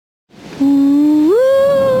They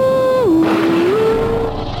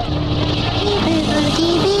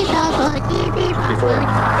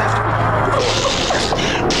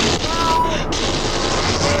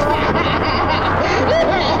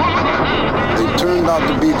turned out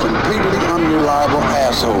to be completely unreliable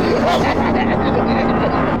assholes.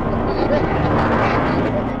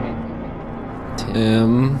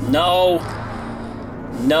 Tim. No.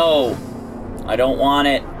 I don't want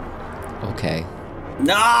it. Okay.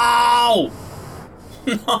 No!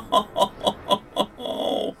 No!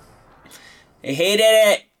 I hated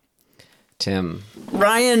it. Tim.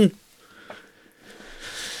 Ryan.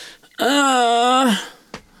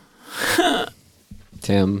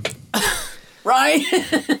 Tim. Ryan.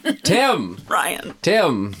 Tim. Ryan.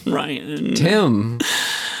 Tim. Ryan. Tim.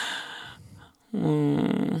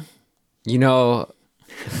 You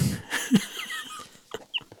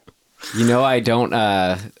know, I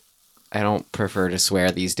don't prefer to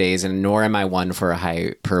swear these days, and nor am I one for a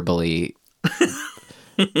hyperbole.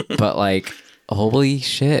 But like, holy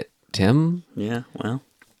shit, Tim. Yeah, well.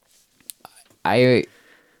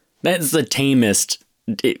 That's the tamest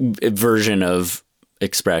version of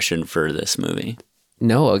expression for this movie.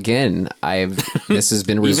 No, again, this has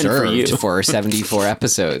been reserved for 74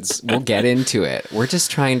 episodes. We'll get into it. We're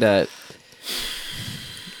just trying to...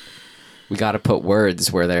 We got to put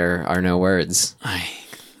words where there are no words.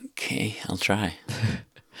 Okay, I'll try.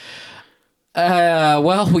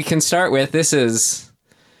 Well, we can start with, this is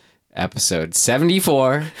episode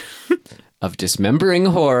 74 of Dismembering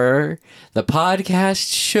Horror, the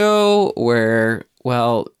podcast show where,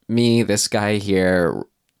 well, me, this guy here,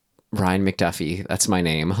 Ryan McDuffie, that's my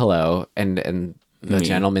name, hello, and the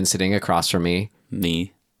gentleman sitting across from me.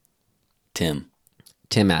 Me. Tim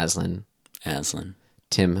Aslin.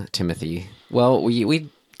 Timothy. Well, we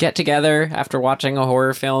get together after watching a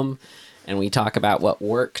horror film, and we talk about what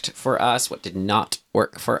worked for us, what did not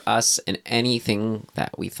work for us, and anything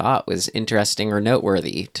that we thought was interesting or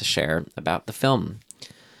noteworthy to share about the film.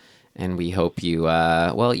 And we hope you,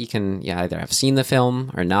 you can either have seen the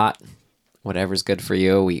film or not, whatever's good for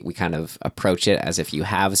you. We kind of approach it as if you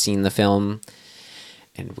have seen the film,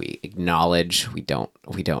 and we acknowledge, we don't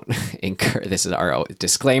incur, this is our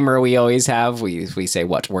disclaimer we always have. We say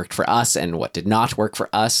what worked for us and what did not work for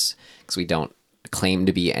us, because we don't claim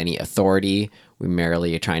to be any authority. We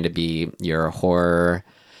merely are trying to be your horror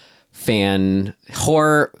film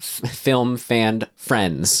fan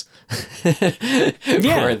friends who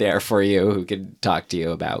are there for you, who can talk to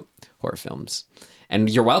you about horror films. And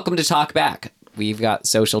you're welcome to talk back. We've got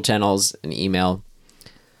social channels and email.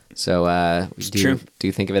 So do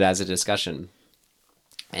think of it as a discussion.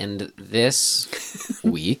 And this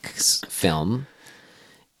week's film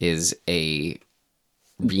is a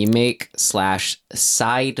remake /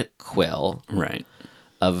 sidequel, right,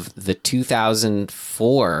 of the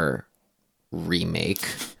 2004 remake,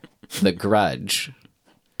 The Grudge.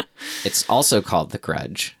 It's also called The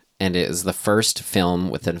Grudge, and it is the first film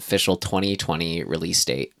with an official 2020 release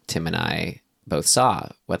date Tim and I both saw,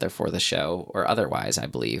 whether for the show or otherwise, I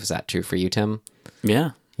believe. Is that true for you, Tim?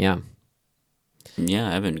 Yeah. Yeah. Yeah,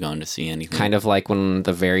 I haven't gone to see anything. Kind of like when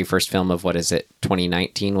the very first film of,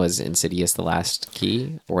 2019 was Insidious: The Last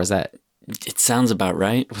Key? Or was that... It sounds about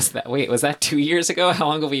right. Was that 2 years ago? How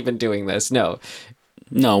long have we been doing this? No,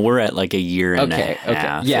 we're at like a year and a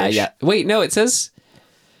half. Yeah. Wait, no, it says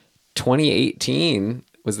 2018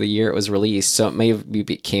 was the year it was released, so it maybe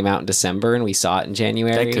came out in December and we saw it in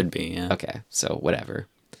January. That could be, yeah. Okay, so whatever.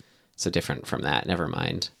 So different from that. Never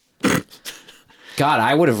mind. God,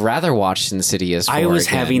 I would have rather watched Insidious 4 I was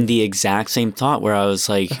again. having the exact same thought where I was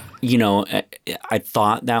like, I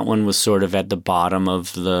thought that one was sort of at the bottom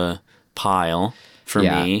of the pile for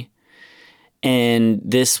me. And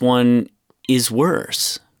this one is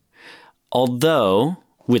worse. Although,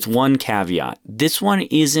 with one caveat, this one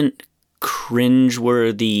isn't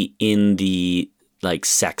cringeworthy in the like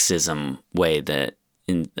sexism way that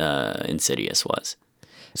Insidious was.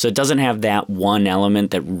 So it doesn't have that one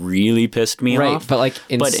element that really pissed me off. But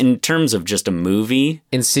in terms of just a movie,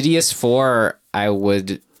 Insidious 4,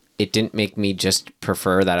 it didn't make me just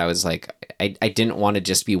prefer that. I was like, I didn't want to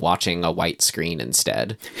just be watching a white screen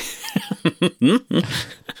instead.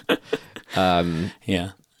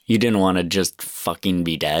 Yeah. You didn't want to just fucking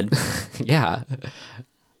be dead. Yeah.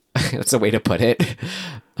 That's a way to put it.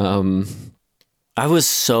 I was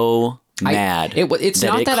so mad. It's that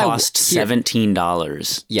not it that cost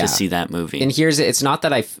 $17 Yeah. to see that movie. And it's not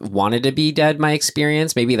that I wanted to be dead, my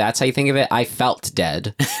experience. Maybe that's how you think of it. I felt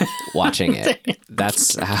dead watching it.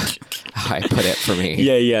 That's how I put it for me.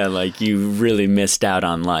 yeah, like you really missed out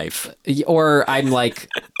on life. Or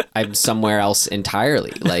I'm somewhere else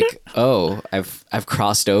entirely. Like, oh, I've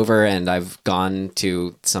crossed over and I've gone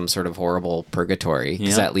to some sort of horrible purgatory.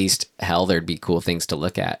 Because at least hell, there'd be cool things to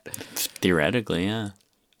look at. Theoretically, yeah.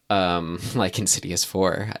 Like Insidious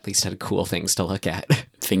 4, at least had cool things to look at.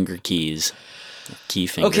 Finger keys. Key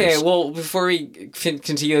fingers. Okay, well, before we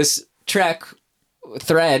continue this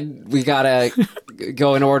thread, we gotta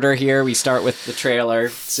go in order here. We start with the trailer.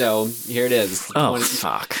 So here it is.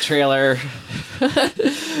 Fuck. Trailer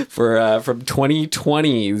for from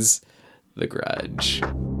 2020's The Grudge.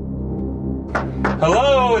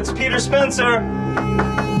 Hello, it's Peter Spencer.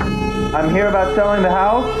 I'm here about selling the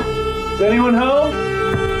house. Is anyone home?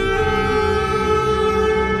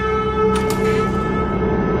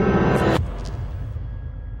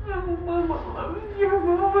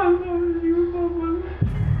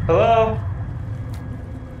 Hello?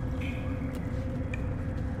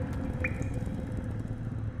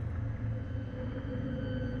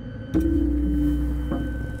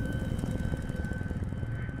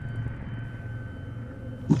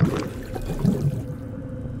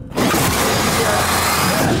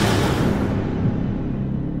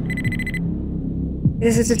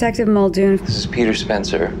 This is Detective Muldoon. This is Peter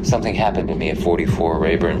Spencer. Something happened to me at 44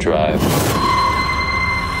 Rayburn Drive.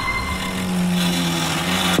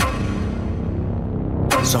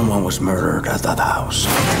 Someone was murdered at that house.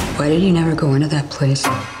 Why did you never go into that place?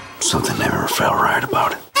 Something never felt right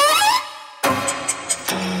about it.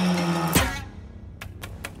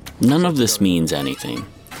 None of this means anything.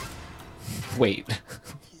 Wait.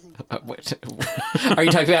 What? Are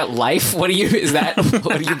you talking about life? What do you...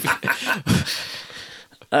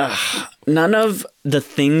 None of the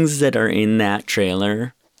things that are in that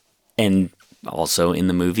trailer and also in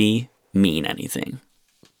the movie mean anything.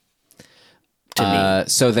 To me.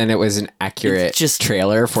 So then it was an accurate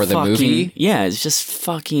trailer for the movie? Yeah, it's just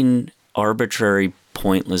fucking arbitrary,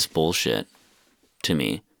 pointless bullshit to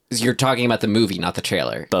me. You're talking about the movie, not the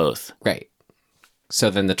trailer. Both. Right. So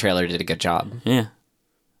then the trailer did a good job Yeah.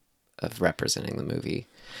 of representing the movie.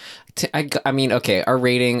 I mean, okay, our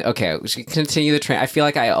rating. Okay, we should continue the train. I feel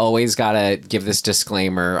like I always gotta give this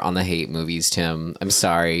disclaimer on the hate movies, Tim. I'm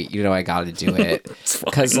sorry. You know I gotta do it.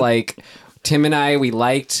 Because, like, Tim and I, we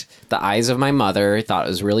liked The Eyes of My Mother. Thought it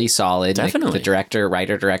was really solid. Definitely. Like, the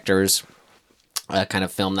writer-director's kind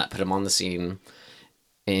of film that put him on the scene.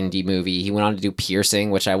 Indie movie. He went on to do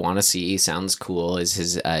Piercing, which I want to see. Sounds cool. Is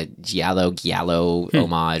his Giallo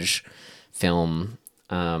homage film.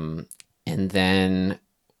 And then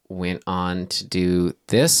went on to do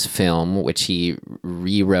this film, which he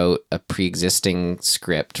rewrote a pre-existing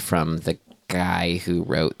script from the guy who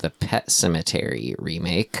wrote the Pet Sematary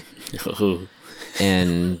remake.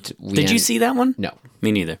 And Did you see that one? No.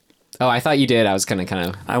 Me neither. Oh, I thought you did. I was kind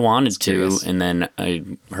of. I wanted to, curious. and then I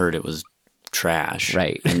heard it was trash.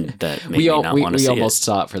 Right. And that made me not want to see it. We almost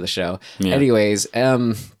saw it for the show. Yeah. Anyways,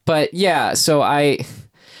 but yeah, so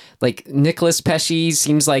like Nicolas Pesce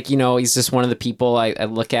seems like, he's just one of the people I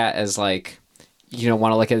look at as like,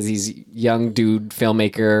 want to look at these young dude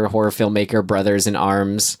horror filmmaker brothers in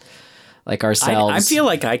arms like ourselves. I feel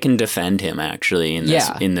like I can defend him actually in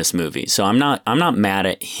this movie. So I'm not mad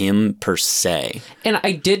at him per se. And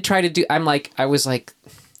I did try to do, I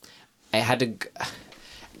had to,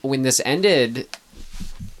 when this ended,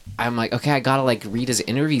 I'm like, okay, I gotta like read his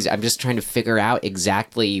interviews. I'm just trying to figure out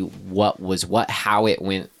exactly what was how it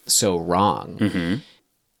went so wrong. Mm-hmm.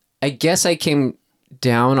 I guess I came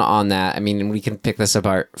down on that. I mean, we can pick this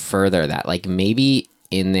apart further, that like maybe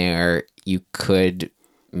in there you could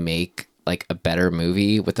make like a better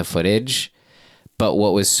movie with the footage. But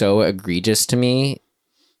what was so egregious to me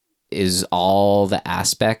is all the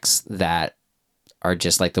aspects that are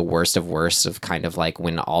just like the worst of kind of like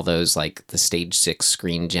when all those like the Stage 6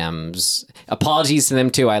 Screen Gems, apologies to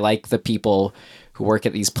them too. I like the people who work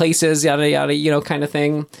at these places, yada, yada, kind of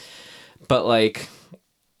thing. But like,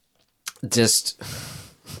 just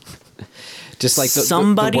like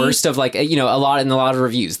the worst of like, a lot of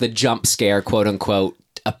reviews, the jump scare, quote unquote,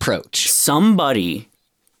 approach. Somebody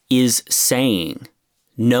is saying,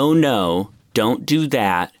 no, don't do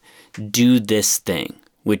that. Do this thing,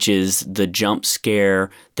 which is the jump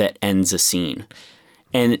scare that ends a scene.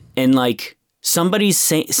 And like, Somebody's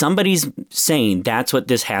saying that's what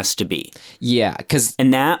this has to be. Yeah, because...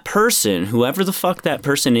 And that person, whoever the fuck that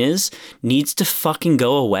person is, needs to fucking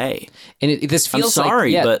go away. And this feels I'm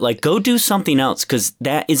sorry, like, but like, go do something else, because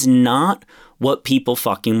that is not what people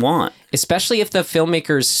fucking want. Especially if the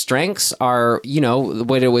filmmaker's strengths are, you know,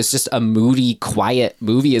 when it was just a moody, quiet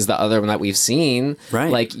movie is the other one that we've seen.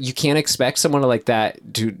 Right. Like, you can't expect someone like that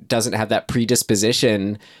who doesn't have that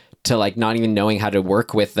predisposition to like not even knowing how to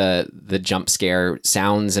work with the jump scare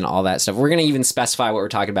sounds and all that stuff. We're going to even specify what we're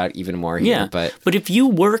talking about even more here. Yeah, but if you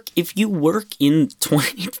work in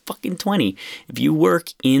 2020, if you work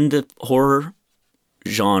in the horror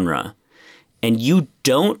genre and you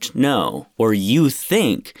don't know, or you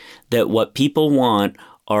think that what people want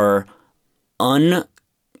are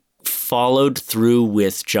unfollowed through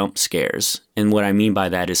with jump scares, and what I mean by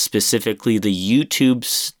that is specifically the YouTube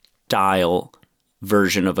style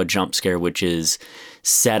version of a jump scare, which is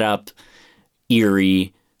set up,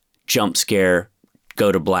 eerie, jump scare,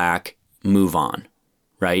 go to black, move on,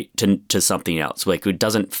 right? To something else. Like, it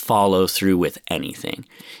doesn't follow through with anything.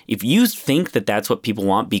 If you think that that's what people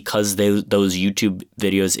want because those YouTube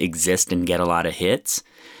videos exist and get a lot of hits,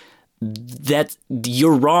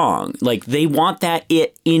 you're wrong. Like, they want that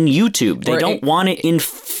in YouTube. They don't want it in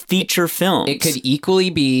feature films. it could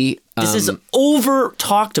equally be... This is over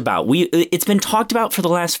talked about. It's been talked about for the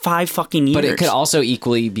last 5 fucking years. But it could also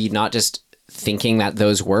equally be not just thinking that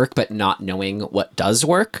those work, but not knowing what does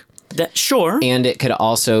work. Sure. And it could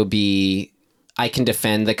also be, I can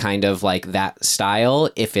defend the kind of like that style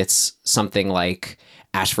if it's something like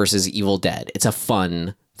Ash versus Evil Dead. It's a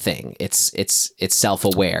fun thing. It's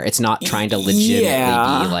self-aware. It's not trying to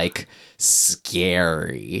legitimately be like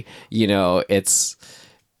scary. You know,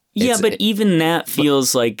 but even that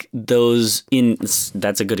feels like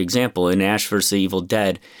that's a good example. In Ash vs. Evil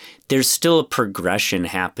Dead, there's still a progression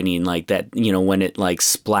happening like that, you know, when it like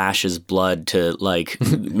splashes blood to like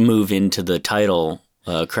move into the title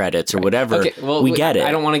credits or whatever. Okay, well, we get it.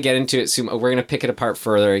 I don't want to get into it soon. We're going to pick it apart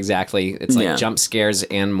further exactly. It's like jump scares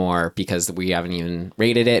and more because we haven't even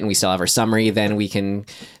rated it and we still have our summary. Then we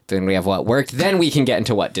have what worked. Then we can get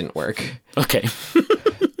into what didn't work. Okay.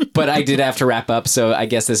 But I did have to wrap up, so I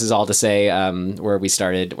guess this is all to say where I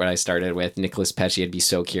started with Nicholas Pesci. I'd be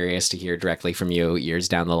so curious to hear directly from you years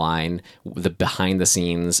down the line, the behind the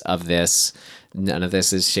scenes of this. None of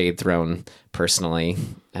this is shade thrown personally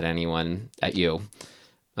at anyone, at you.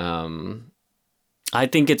 I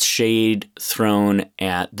think it's shade thrown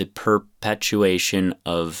at the perpetuation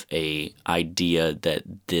of a idea that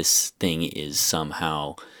this thing is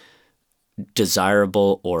somehow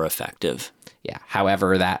desirable or effective. Yeah,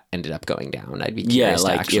 however that ended up going down, I'd be curious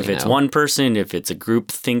to actually if it's know. one person, if it's a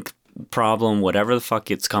group think problem, whatever the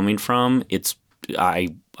fuck it's coming from, I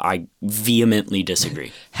vehemently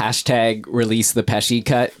disagree. Hashtag release the Pesci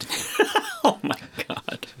cut. Oh my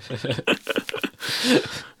God.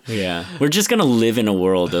 Yeah. We're just going to live in a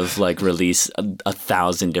world of like release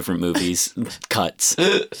 1,000 different movies cuts.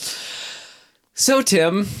 So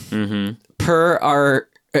Tim, per our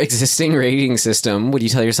existing rating system, would you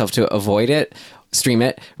tell yourself to avoid it, stream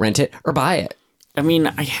it, rent it, or buy it? I mean,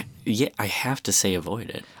 I have to say avoid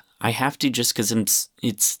it. I have to just because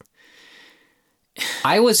it's...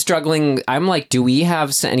 I was struggling. I'm like, do we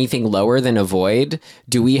have anything lower than avoid?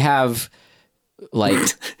 Do we have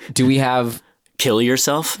kill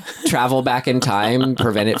yourself? Travel back in time,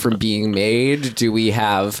 prevent it from being made? Do we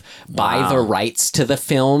have buy the rights to the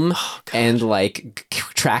film and like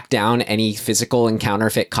track down any physical and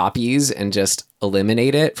counterfeit copies and just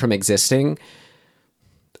eliminate it from existing?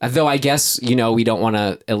 Though I guess, you know, we don't want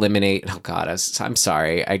to eliminate... Oh, God, I'm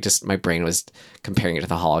sorry. My brain was comparing it to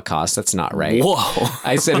the Holocaust. That's not right. Whoa.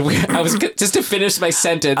 I said... I was just to finish my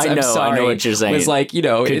sentence. I know what you're saying. Was like, you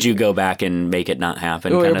know... Could you go back and make it not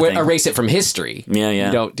happen kind of thing? Erase it from history. Yeah.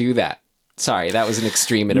 You don't do that. Sorry, that was an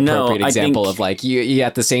extreme, inappropriate example of like, you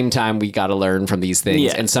at the same time, we got to learn from these things.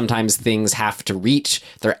 Yeah. And sometimes things have to reach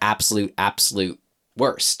their absolute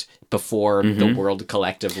worst before the world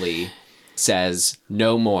collectively... says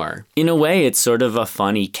no more. In a way, it's sort of a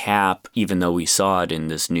funny cap, even though we saw it in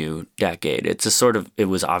this new decade. It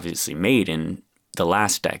was obviously made in the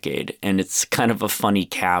last decade, and it's kind of a funny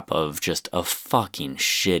cap of just a fucking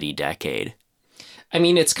shitty decade. I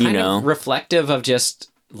mean, it's kind of reflective of just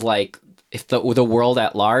like if the world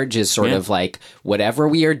at large is sort of like whatever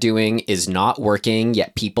we are doing is not working,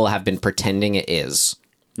 yet people have been pretending it is.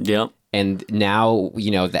 Yep. And now, you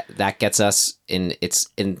know, that gets us in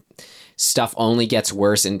stuff only gets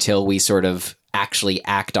worse until we sort of actually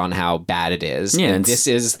act on how bad it is. Yeah, and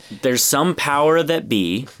there's some power that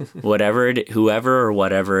be, whoever or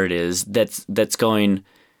whatever it is, that's going,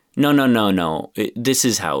 No. This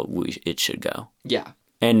is how it should go. Yeah.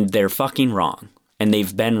 And they're fucking wrong. And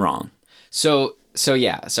they've been wrong. So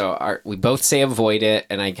we both say avoid it,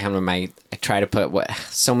 and I try to put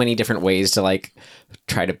so many different ways to like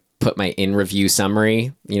try to put my in review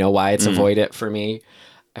summary, why it's avoid it for me.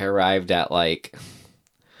 I arrived at like,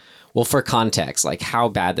 well, for context, like how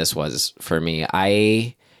bad this my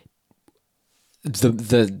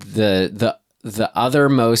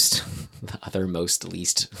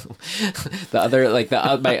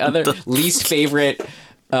other least favorite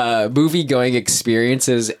movie going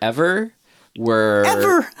experiences ever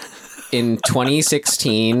were in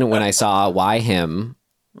 2016 when I saw Why Him.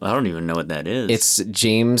 I don't even know what that is. It's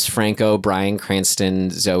James Franco, Bryan Cranston,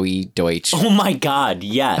 Zoe Deutsch. Oh my God,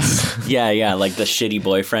 yes. yeah, like the shitty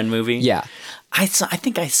boyfriend movie. Yeah. I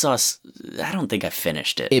don't think I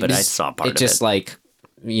finished it, but I saw part of it. It just like,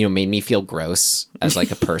 made me feel gross as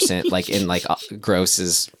like a person, like in like gross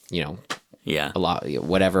is, yeah, a lot,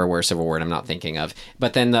 whatever worse of a word I'm not thinking of.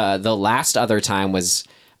 But then the last other time was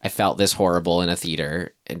I felt this horrible in a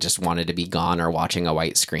theater and just wanted to be gone or watching a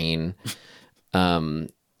white screen.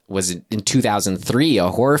 Was in 2003 a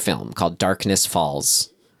horror film called Darkness Falls,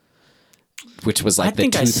 which was like the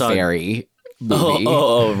Tooth Fairy movie.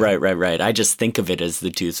 Oh, right. I just think of it as the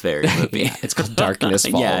Tooth Fairy movie. Yeah, it's called Darkness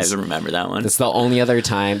Falls. Yeah, I remember that one. It's the only other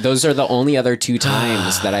time. Those are the only other two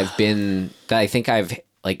times that I think I've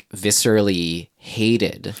like viscerally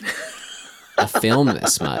hated a film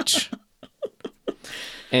this much.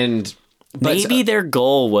 And maybe their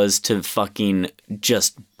goal was to fucking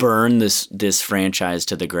just burn this franchise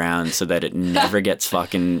to the ground so that it never gets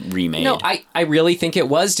fucking remade. No, I really think it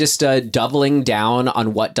was just doubling down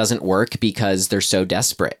on what doesn't work because they're so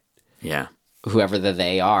desperate. Yeah. Whoever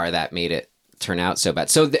they are that made it turn out so bad.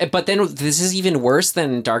 So, but then this is even worse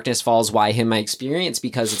than Darkness Falls, Why Him, My Experience,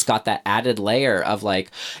 because it's got that added layer of like,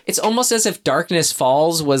 it's almost as if Darkness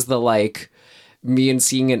Falls was the like, me and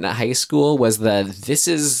seeing it in high school was this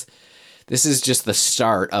is just the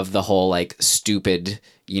start of the whole like stupid,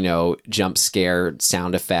 jump scare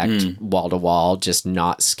sound effect, wall to wall, just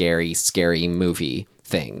not scary movie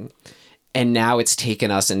thing. And now it's taken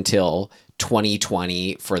us until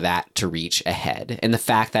 2020 for that to reach a head. And the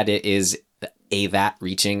fact that it is that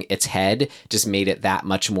reaching its head just made it that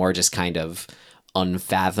much more just kind of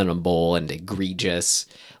unfathomable and egregious.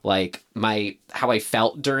 Like how I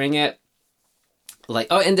felt during it. Like,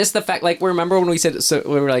 and this the fact, like, remember when we said, so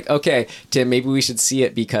we were like, okay, Tim, maybe we should see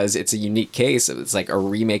it because it's a unique case. It's like a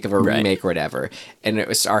remake of a remake or whatever. And it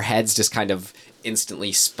was, our heads just kind of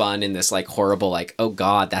instantly spun in this like horrible, like, oh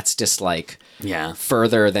God, that's just like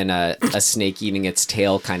further than a snake eating its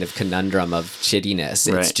tail kind of conundrum of shittiness.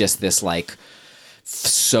 It's just this like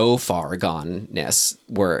so far gone-ness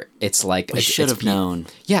where it's like we should have known.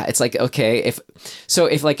 Yeah, it's like, okay, if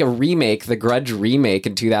like a remake, the Grudge remake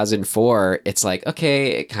in 2004, it's like,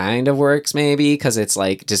 okay, it kind of works maybe because it's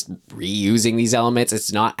like just reusing these elements.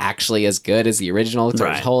 It's not actually as good as the original,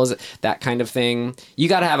 that kind of thing. You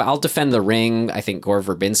got to have, I'll defend The Ring. I think Gore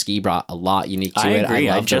Verbinski brought a lot unique to it. Agree.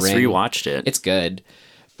 I love just rewatched it. It's good.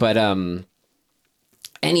 But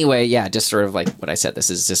anyway, yeah, just sort of like what I said, this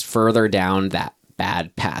is just further down that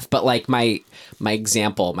bad path. But like my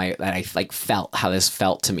example, that I like felt how this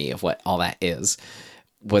felt to me of what all that is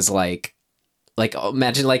was like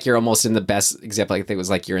imagine like you're almost in the best example. I think it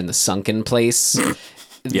was like you're in the sunken place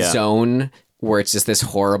zone where it's just this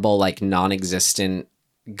horrible like non-existent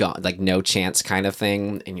like no chance kind of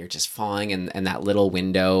thing, and you're just falling, and that little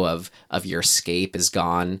window of your escape is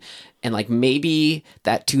gone. And like maybe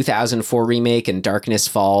that 2004 remake and Darkness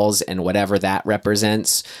Falls and whatever that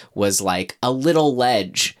represents was like a little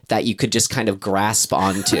ledge that you could just kind of grasp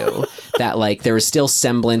onto. That like there was still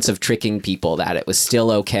semblance of tricking people, that it was still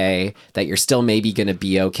okay, that you're still maybe going to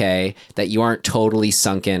be okay, that you aren't totally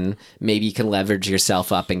sunken. Maybe you can leverage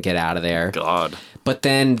yourself up and get out of there. God. But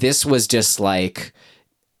then this was just like...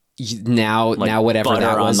 Now whatever butter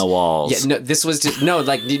that was on the walls. Yeah, no, this was just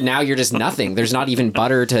like now you're just nothing. There's not even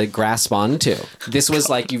butter to grasp onto. This was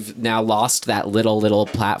like you've now lost that little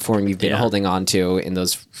platform you've been holding on to in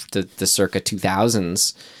those the circa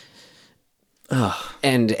 2000s.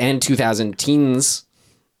 And 2000 teens,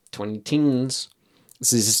 20 teens.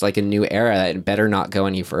 This is just like a new era. It better not go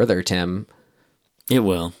any further, Tim. It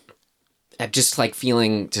will. I'm just like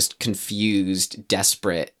feeling just confused,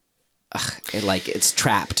 desperate. It's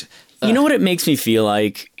trapped. You know what it makes me feel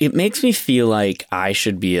like? It makes me feel like I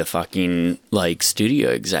should be a fucking like studio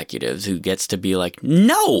executive who gets to be like,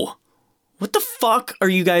 no, what the fuck are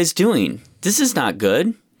you guys doing? This is not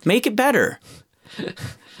good. Make it better.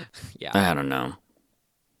 Yeah. I don't know.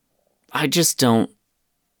 I just don't.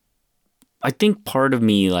 I think part of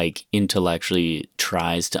me like intellectually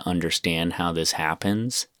tries to understand how this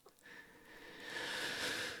happens.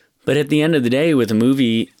 But at the end of the day, with a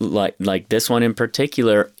movie like this one in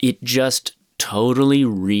particular, it just totally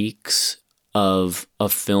reeks of a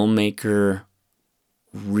filmmaker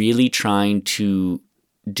really trying to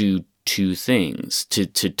do two things, to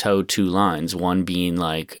toe two lines. One being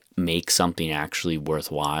like make something actually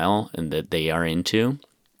worthwhile and that they are into,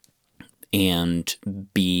 and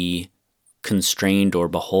be constrained or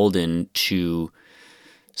beholden to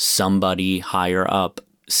somebody higher up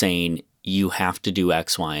saying, you have to do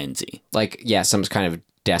X, Y, and Z. Like, yeah, some kind of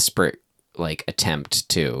desperate like attempt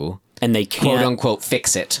to, and they can't, quote unquote,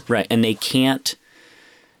 fix it. Right. And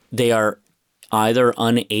they are either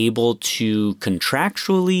unable to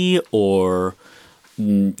contractually or,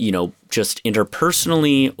 just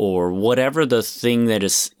interpersonally or whatever the thing that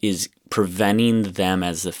is preventing them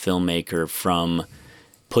as the filmmaker from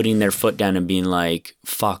putting their foot down and being like,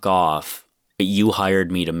 fuck off. You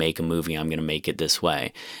hired me to make a movie. I'm going to make it this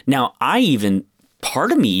way. Now,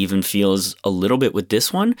 part of me even feels a little bit with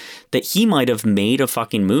this one that he might have made a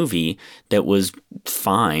fucking movie that was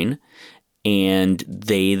fine. And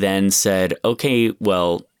they then said, okay,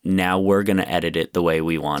 well, now we're going to edit it the way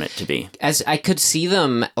we want it to be. As I could see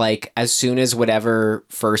them, like, as soon as whatever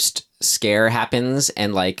first scare happens,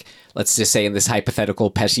 and like, let's just say in this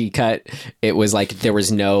hypothetical Pesci cut, it was like there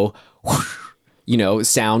was no,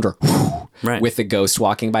 sound or right. with the ghost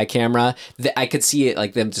walking by camera. I could see it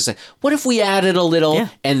like them just like, what if we added a little? Yeah.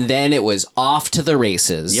 And then it was off to the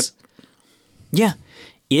races. Yep. Yeah.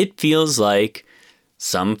 It feels like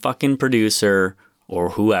some fucking producer or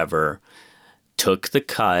whoever took the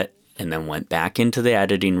cut and then went back into the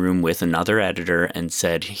editing room with another editor and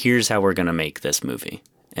said, here's how we're going to make this movie.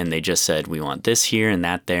 And they just said, we want this here and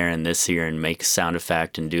that there and this here, and make a sound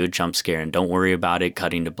effect and do a jump scare, and don't worry about it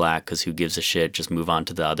cutting to black because who gives a shit? Just move on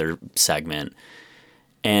to the other segment.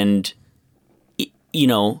 And,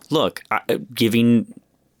 look, giving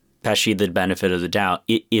Pesci the benefit of the doubt,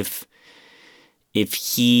 if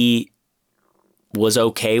he was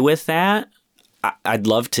okay with that, I'd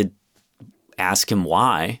love to ask him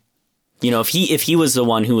why. If he was the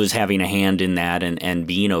one who was having a hand in that and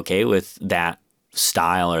being okay with that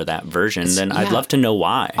style or that version, then I'd love to know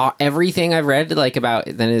why. Everything I've read about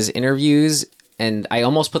then his interviews, and I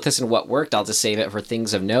almost put this in what worked, I'll just save it for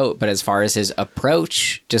things of note, but as far as his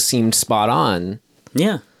approach, just seemed spot on.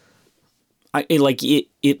 Yeah.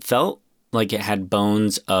 It felt like it had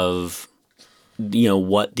bones of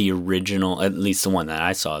what the original, at least the one that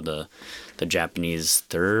I saw, the Japanese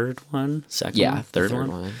third one.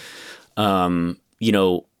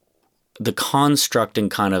 The construct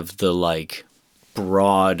and kind of the like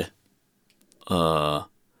broad what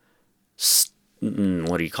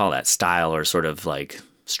do you call that, style, or sort of like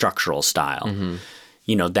structural style.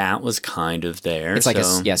 Mm-hmm. That was kind of there. It's like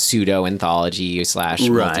a pseudo anthology /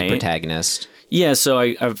 multi-protagonist. Yeah, so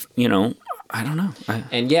I've I don't know.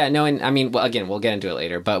 Again, we'll get into it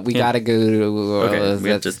later, but we gotta go to... Okay, we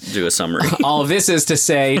have to do a summary. All of this is to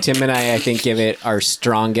say, Tim and I think, give it our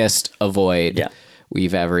strongest avoid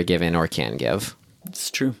we've ever given or can give.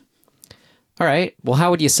 It's true. All right. Well,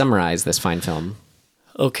 how would you summarize this fine film?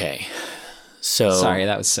 Okay. So... Sorry,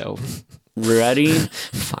 that was so... Ready?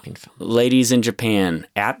 Fine film. Ladies in Japan.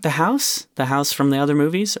 At the house? The house from the other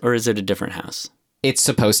movies? Or is it a different house? It's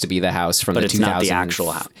supposed to be the house from but the 2000. But it's not the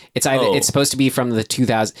actual house. It's either it's supposed to be from the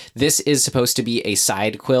 2000. This is supposed to be a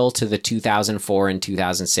side quill to the 2004 and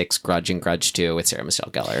 2006 Grudge and Grudge 2 with Sarah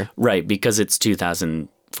Michelle Gellar. Right, because it's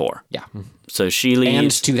 2004. Yeah. So she leaves.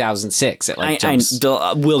 And 2006. It jumps.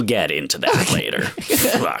 We'll get into that later.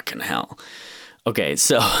 Fucking hell. Okay,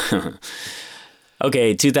 so...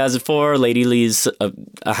 Okay, 2004, lady leaves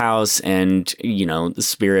a house, and, the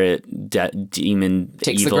spirit, demon,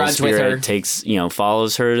 takes evil the grudge spirit with her. takes,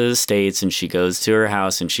 follows her to the States, and she goes to her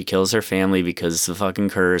house, and she kills her family because of the fucking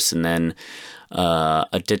curse, and then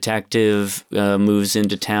a detective moves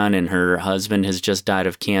into town, and her husband has just died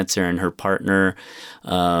of cancer, and her partner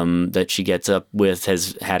that she gets up with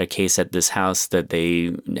has had a case at this house that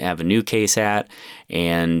they have a new case at,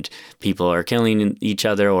 and people are killing each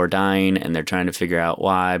other or dying, and they're trying to figure out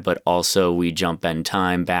why. But also we jump in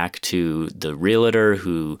time back to the realtor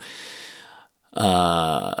who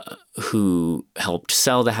helped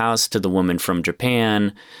sell the house to the woman from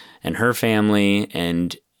Japan and her family,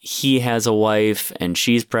 and he has a wife and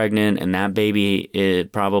she's pregnant, and that baby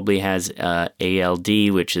probably has ALD,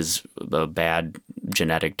 which is a bad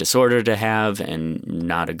genetic disorder to have and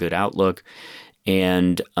not a good outlook.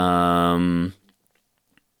 And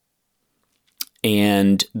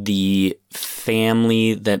the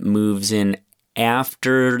family that moves in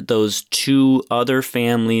after those two other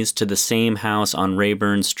families to the same house on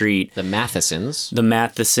Rayburn Street. The Mathesons. The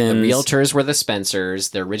Mathesons. The realtors were the Spencers.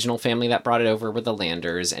 The original family that brought it over were the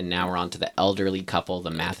Landers. And now we're on to the elderly couple,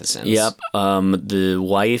 the Mathesons. Yep. The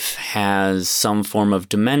wife has some form of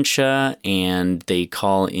dementia, and they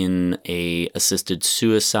call in a assisted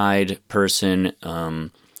suicide person.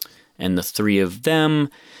 And the three of them,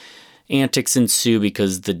 antics ensue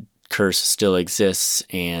because the curse still exists,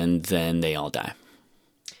 and then they all die.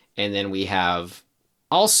 And then we have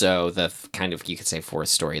also the kind of, you could say, fourth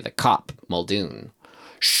story, the cop, Muldoon.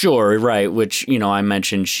 Sure, right, which, I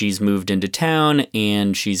mentioned she's moved into town,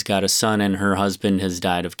 and she's got a son, and her husband has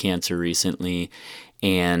died of cancer recently,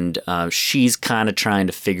 and she's kind of trying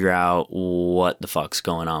to figure out what the fuck's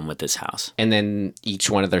going on with this house. And then each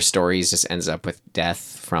one of their stories just ends up with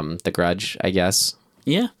death from the Grudge, I guess.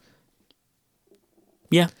 Yeah.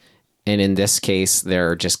 Yeah. And in this case,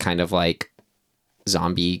 they're just kind of like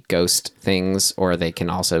zombie ghost things, or they can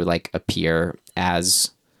also like appear as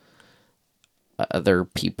other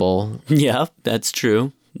people. Yeah, that's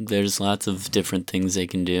true. There's lots of different things they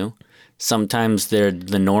can do. Sometimes they're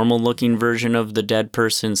the normal looking version of the dead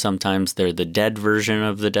person. Sometimes they're the dead version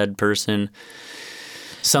of the dead person.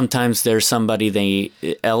 Sometimes there's somebody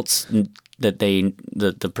else that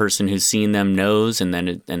the person who's seen them knows, and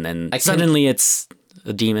then suddenly it's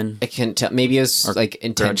a demon. I can't tell. Maybe it was like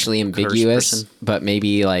intentionally ambiguous, but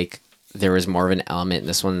maybe like there was more of an element in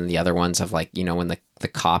this one than the other ones of like, when the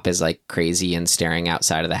cop is like crazy and staring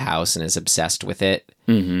outside of the house and is obsessed with it.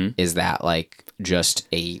 Mm-hmm. Is that like just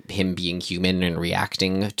him being human and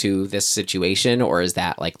reacting to this situation, or is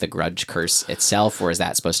that like the Grudge curse itself, or is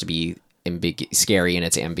that supposed to be scary in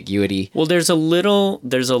its ambiguity? Well, there's a little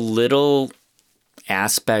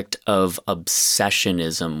aspect of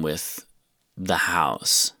obsessionism with the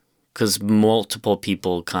house, because multiple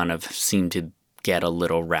people kind of seem to get a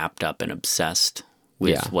little wrapped up and obsessed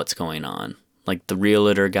with what's going on. Like the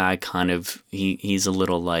realtor guy kind of, he's a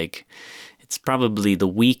little like, it's probably the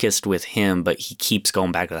weakest with him, but he keeps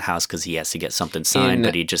going back to the house because he has to get something signed,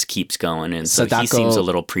 but he just keeps going. And so he seems a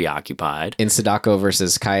little preoccupied. In Sadako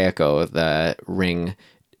versus Kayako, the Ring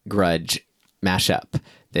Grudge mashup,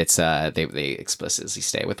 it's they explicitly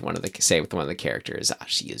say with one of the characters,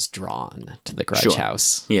 she is drawn to the Grudge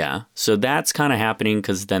house. Yeah, so that's kind of happening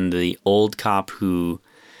because then the old cop, who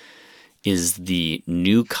is the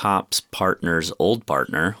new cop's partner's old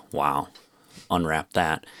partner, unwrap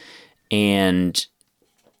that, and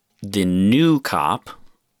the new cop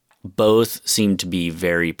both seem to be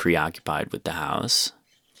very preoccupied with the house.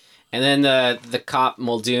 And then the cop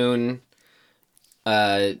Muldoon,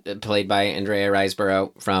 played by Andrea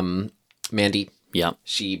Riseborough from Mandy. Yep.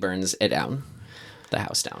 She burns it down. The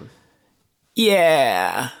house down.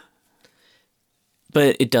 Yeah.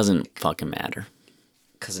 But it doesn't fucking matter.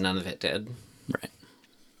 Because none of it did. Right.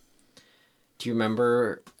 Do you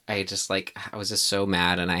remember, I was just so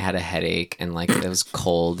mad and I had a headache and like it was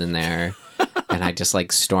cold in there. And I just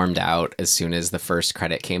like stormed out as soon as the first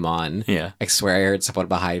credit came on. Yeah. I swear I heard someone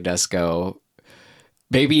behind us go,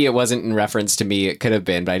 maybe it wasn't in reference to me, it could have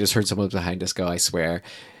been, but I just heard someone behind us go, I swear,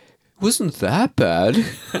 it wasn't that bad.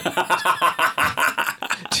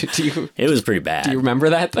 It was pretty bad. Do you remember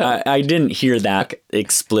that though? I didn't hear that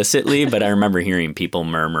explicitly, but I remember hearing people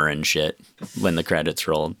murmur and shit when the credits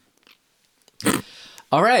rolled.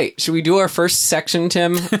 All right. Should we do our first section,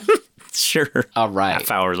 Tim? Sure. All right.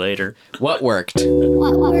 Half hour later. What worked?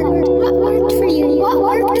 What worked for you? What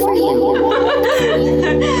worked for you?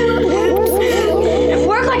 It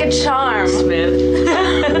worked like a charm, Smith.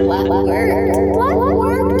 What worked? What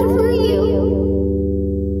worked for you?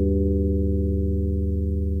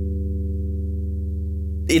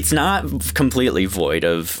 It's not completely void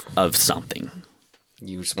of something.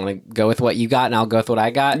 You just want to go with what you got and I'll go with what I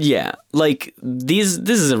got? Yeah. Like this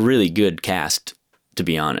is a really good cast, to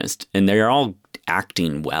be honest, and they're all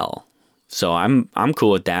acting well. So I'm cool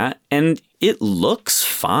with that. And it looks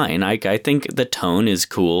fine. I think the tone is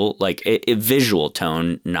cool, like a visual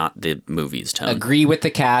tone, not the movie's tone. Agree with the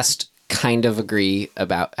cast, kind of agree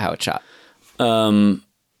about how it's shot. I'm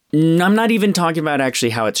not even talking about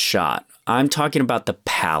actually how it's shot. I'm talking about the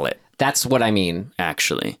palette. That's what I mean.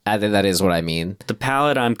 Actually. That is what I mean. The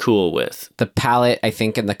palette I'm cool with. The palette, I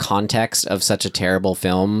think, in the context of such a terrible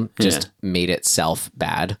film, just made itself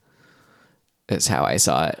bad. Is how I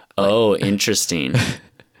saw it. Oh, interesting.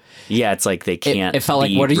 Yeah, it's like they can't. It felt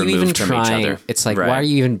like, what are you even trying? It's like, why are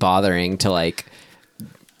you even bothering to like?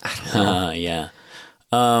 I don't know. Yeah.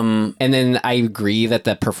 And then I agree that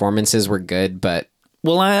the performances were good, but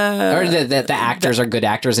or that the actors are good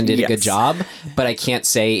actors and did a good job. But I can't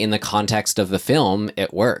say in the context of the film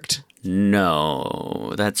it worked.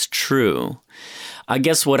 No, that's true. I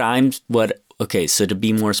guess okay, so to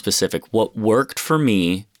be more specific, what worked for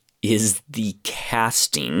me is the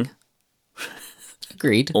casting.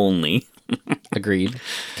 Agreed. Only. Agreed.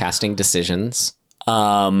 Casting decisions.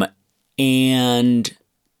 And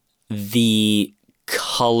the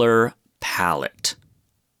color palette.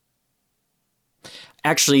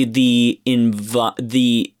 Actually, the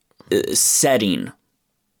setting.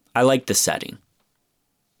 I like the setting.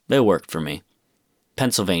 It worked for me.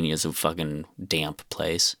 Pennsylvania is a fucking damp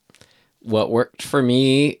place. What worked for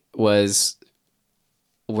me was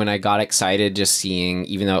when I got excited just seeing,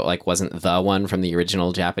 even though it like wasn't the one from the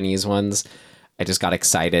original Japanese ones, I just got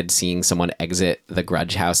excited seeing someone exit the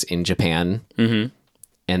Grudge house in Japan. Mm-hmm.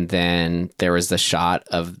 And then there was the shot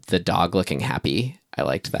of the dog looking happy. I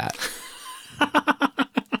liked that.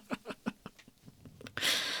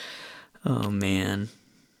 Oh, man.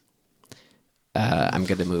 I'm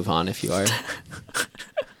going to move on if you are.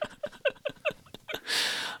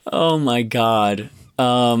 Oh, my God.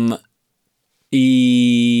 God.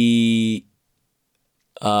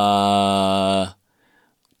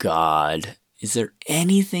 Is there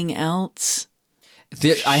anything else?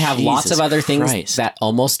 I have lots of other things Christ. that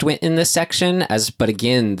almost went in this section, but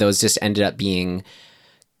again, those just ended up being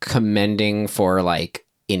commending for like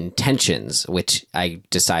intentions, which I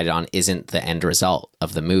decided on isn't the end result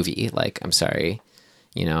of the movie. Like, I'm sorry,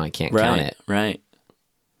 I can't count it. Right.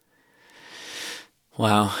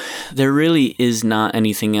 Wow. There really is not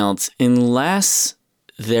anything else unless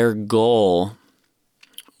their goal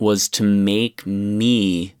was to make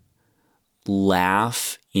me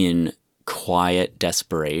laugh in quiet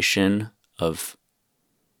desperation of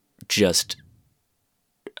just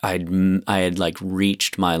I had like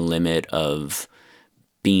reached my limit of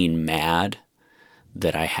being mad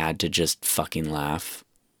that I had to just fucking laugh.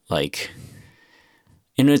 Like,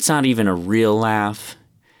 and it's not even a real laugh.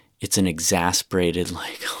 It's an exasperated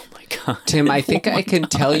like, oh my God. Tim, I think I can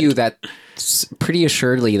tell you that pretty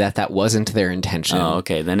assuredly that wasn't their intention. Oh,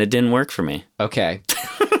 okay. Then it didn't work for me. Okay.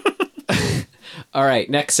 All right,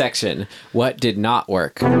 next section. What did not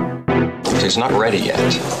work? It's not ready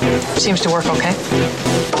yet. Seems to work okay.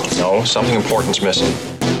 No, something important's missing.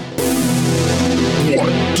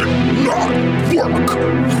 What did not work?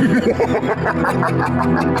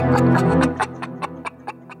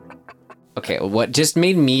 Okay, what just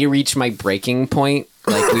made me reach my breaking point,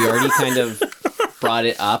 like we already kind of brought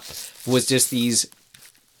it up, was just these,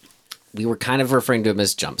 we were kind of referring to them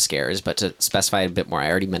as jump scares, but to specify a bit more, I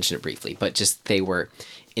already mentioned it briefly, but just they were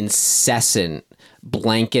incessant,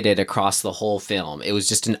 blanketed across the whole film. It was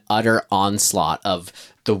just an utter onslaught of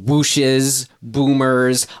the whooshes,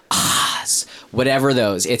 boomers, ahs, whatever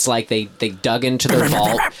those. It's like they dug into their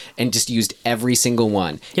vault and just used every single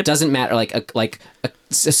one. Yep. It doesn't matter.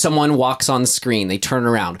 Someone walks on screen, they turn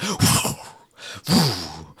around.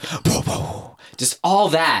 Just all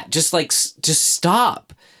that. Just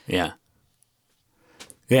stop. Yeah.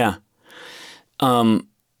 Yeah.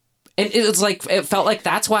 And it felt like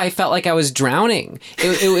that's why I felt like I was drowning.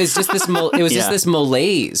 It was just this just this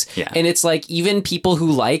malaise. Yeah. And it's like even people who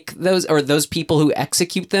like those, or those people who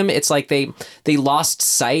execute them, it's like they lost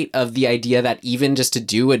sight of the idea that even just to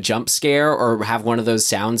do a jump scare or have one of those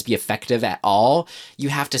sounds be effective at all, you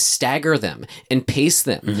have to stagger them and pace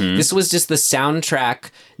them. Mm-hmm. This was just the soundtrack,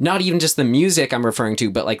 not even just the music I'm referring to,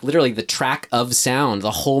 but like literally the track of sound.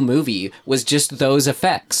 The whole movie was just those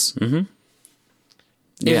effects. Mm-hmm.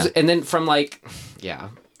 And then from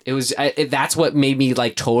that's what made me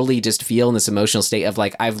like totally just feel in this emotional state of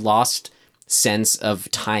like, I've lost sense of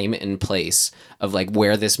time and place of like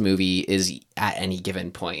where this movie is at any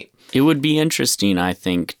given point. It would be interesting, I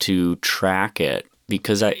think, to track it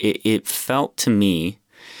because it felt to me,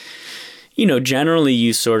 generally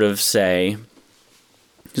you sort of say,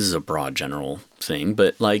 this is a broad general thing,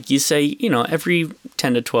 but like you say, every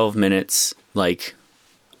 10 to 12 minutes, like,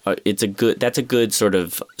 that's a good sort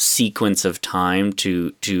of sequence of time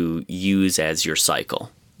to use as your cycle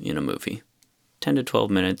in a movie. 10 to 12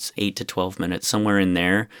 minutes, 8 to 12 minutes, somewhere in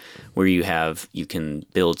there where you can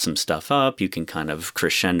build some stuff up, you can kind of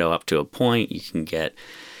crescendo up to a point, you can get,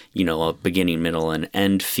 a beginning, middle, and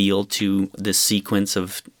end feel to this sequence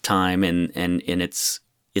of time and it's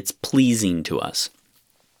pleasing to us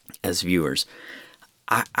as viewers.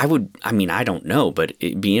 I don't know, but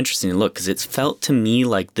it'd be interesting to look because it's felt to me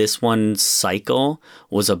like this one cycle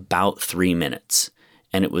was about 3 minutes.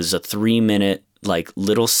 And it was a 3 minute, like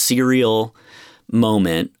little serial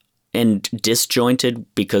moment and disjointed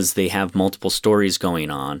because they have multiple stories going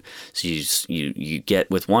on. So you get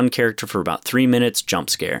with one character for about 3 minutes, jump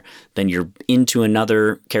scare. Then you're into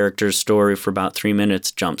another character's story for about 3 minutes,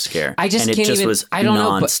 jump scare. I just and can't it just even, was I don't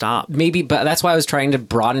nonstop. Know, but that's why I was trying to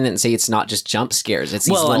broaden it and say it's not just jump scares. It's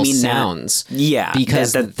these little sounds.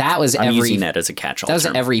 Because that was I'm every... using that as a catch-all That was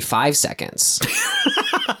term. every 5 seconds.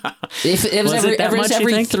 If it was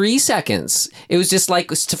every 3 seconds. It was just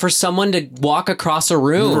like for someone to walk across a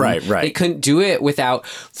room. Right. They couldn't do it without...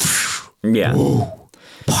 Yeah.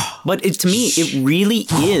 But to me, it really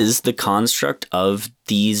is the construct of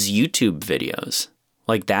these YouTube videos.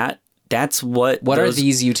 Like that's what... What are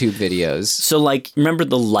these YouTube videos? So like, remember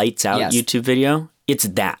the Lights Out Yes. YouTube video? It's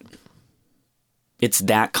that. It's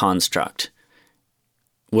that construct.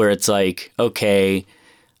 Where it's like, okay...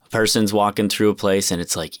 person's walking through a place and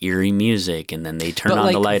it's like eerie music, and then they turn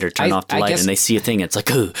on the light or turn off the light, and they see a thing. It's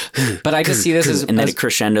like, but I just see this as, and then it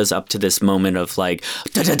crescendos up to this moment of like,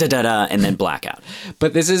 da da da da da, and then blackout.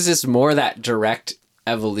 But this is just more that direct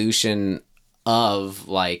evolution of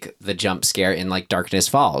like the jump scare in like Darkness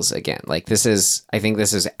Falls again. Like I think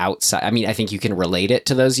this is outside. I mean, I think you can relate it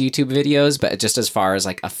to those YouTube videos, but just as far as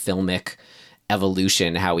like a filmic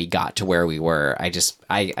evolution, how we got to where we were, I see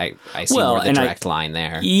more of the direct line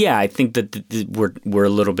there. Yeah, I think that we're a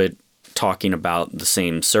little bit talking about the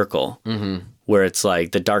same circle, where it's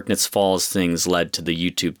like the Darkness Falls things led to the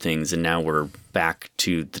YouTube things, and now we're back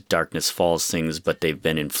to the Darkness Falls things, but they've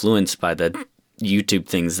been influenced by the YouTube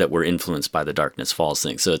things that were influenced by the Darkness Falls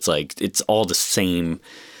thing. So it's like it's all the same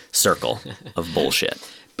circle of bullshit.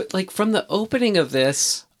 But like from the opening of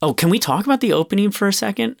this, can we talk about the opening for a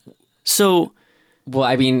second? So. Well,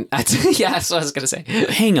 I mean, yeah, that's what I was going to say.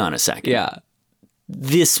 Hang on a second. Yeah.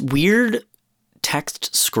 This weird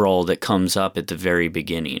text scroll that comes up at the very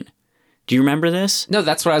beginning. Do you remember this? No,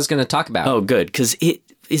 that's what I was going to talk about. Oh, good, because it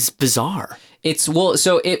is bizarre.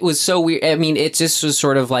 So it was so weird. I mean, it just was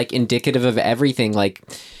sort of like indicative of everything. Like,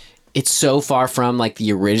 it's so far from like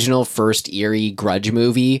the original first eerie Grudge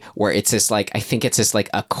movie, where it's just like, I think it's just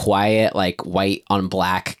like a quiet, like white on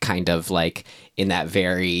black kind of like, in that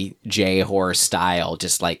very J-horror style,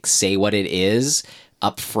 just like say what it is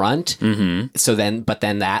up front. Mm-hmm. So then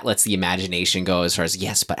that lets the imagination go as far as,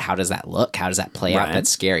 yes, but how does that look? How does that play out? That's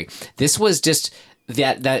scary. This was just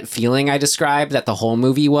that feeling I described that the whole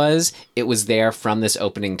movie was, it was there from this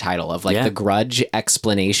opening title of like the Grudge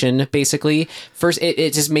explanation, basically. First,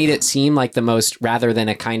 it just made it seem like the most, rather than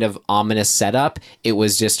a kind of ominous setup, it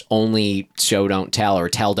was just only show, don't tell, or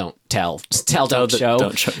tell, don't tell. Tell, don't show.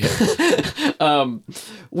 Don't show, yeah.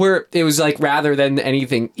 Where it was like, rather than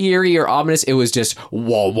anything eerie or ominous, it was just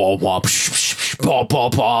wah, wah, wah, psh, psh, psh, bah, bah,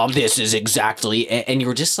 bah, this is exactly, and you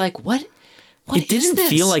were just like, what? It didn't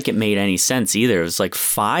feel like it made any sense either. It was like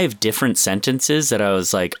 5 different sentences that I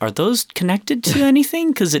was like, are those connected to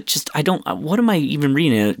anything? Because it just, what am I even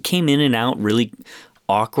reading? It came in and out really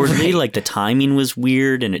awkwardly. Right. Like the timing was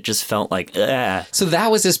weird, and it just felt like, ugh. So that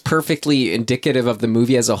was just perfectly indicative of the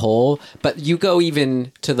movie as a whole. But you go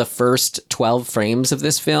even to the first 12 frames of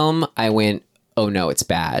this film, I went, oh no, it's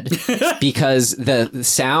bad. Because the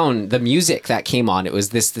sound, the music that came on, it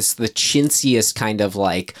was the chintziest kind of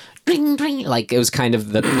like, bling, bling, like it was kind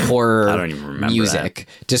of the horror I don't even remember music,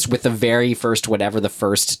 just with the very first, whatever the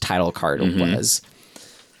first title card was.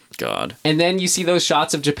 God. And then you see those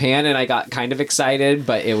shots of Japan, and I got kind of excited,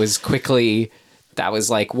 but it was quickly, that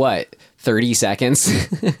was like, what, 30 seconds?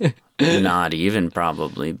 Not even,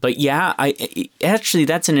 probably. But yeah, actually,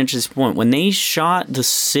 that's an interesting point. When they shot the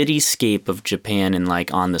cityscape of Japan and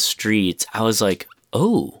like on the streets, I was like,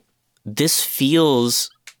 oh, this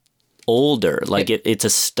feels older. Like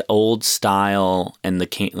it's old style, and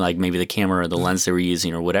like maybe the camera or the lens they were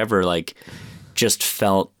using or whatever, like just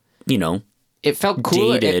felt, it felt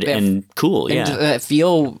cool, dated and cool. Yeah. And the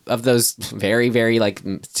feel of those very, very like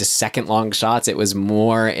just second long shots, it was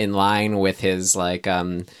more in line with his like,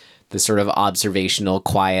 the sort of observational,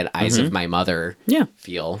 quiet eyes of my mother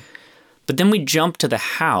feel. But then we jump to the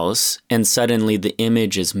house, and suddenly the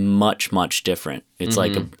image is much, much different. It's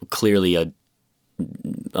like clearly a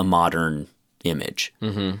modern image.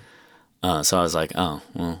 So I was like, oh,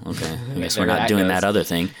 well, okay. I guess we're not doing that other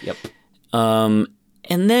thing. Yep.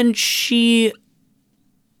 And then she...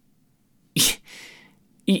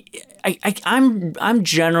 I'm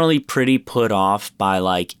generally pretty put off by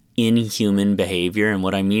like inhuman behavior, and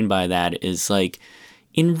what I mean by that is like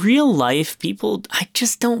in real life, people, I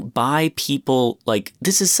just don't buy people like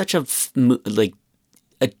this is such a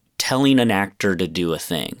telling an actor to do a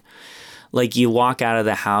thing. Like you walk out of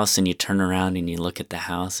the house and you turn around and you look at the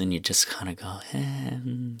house and you just kind of go,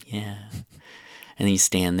 yeah. and you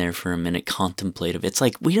stand there for a minute contemplative. It's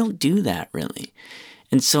like, we don't do that really.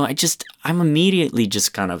 And so I'm immediately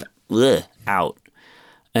just kind of out.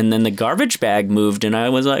 And then the garbage bag moved, and I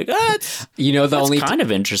was like, that's kind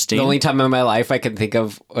of interesting. The only time in my life I can think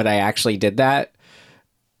of when I actually did that,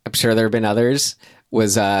 I'm sure there have been others,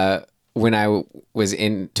 was when I was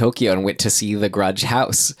in Tokyo and went to see The Grudge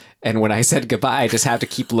house. And when I said goodbye, I just have to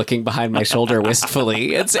keep looking behind my shoulder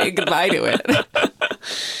wistfully and saying goodbye to it.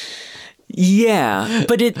 Yeah,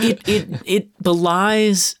 but it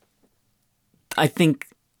belies, I think,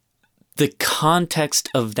 the context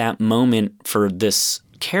of that moment for this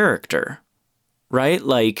character, right?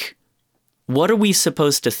 Like, what are we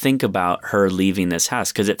supposed to think about her leaving this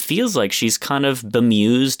house? Because it feels like she's kind of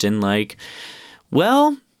bemused and like,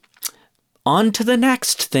 well, on to the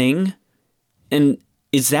next thing. And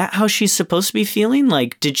is that how she's supposed to be feeling?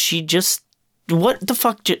 Like, did she just, what the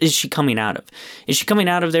fuck is she coming out of? Is she coming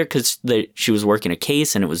out of there because she was working a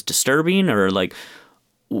case and it was disturbing? Or like,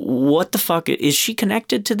 what the fuck? Is she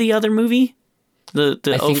connected to the other movie? The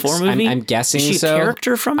 04 movie? I'm guessing so. Is she a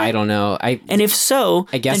character from it? I don't know. And if so,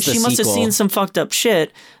 I guess then she must have seen some fucked up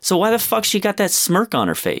shit. So why the fuck she got that smirk on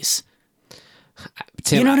her face?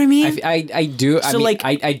 Tim, you know what I mean? I do. So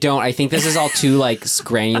I don't. I think this is all too like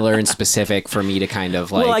granular and specific for me to kind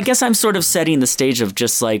of like. Well, I guess I'm sort of setting the stage of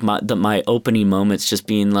just like my opening moments, just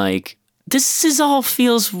being like, this is all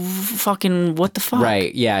feels fucking what the fuck,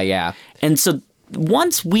 right? Yeah. And so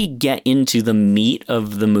once we get into the meat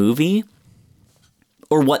of the movie,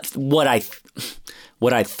 or what I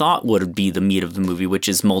thought would be the meat of the movie, which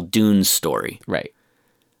is Muldoon's story, right?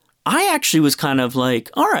 I actually was kind of like,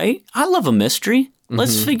 all right, I love a mystery.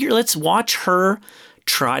 Let's watch her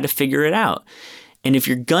try to figure it out. And if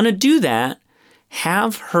you're going to do that,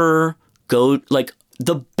 have her go, like,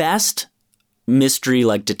 the best mystery,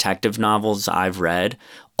 like, detective novels I've read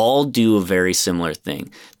all do a very similar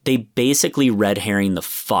thing. They basically red herring the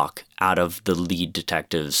fuck out of the lead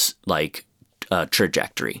detective's, like,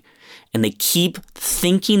 trajectory. And they keep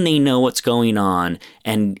thinking they know what's going on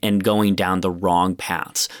and going down the wrong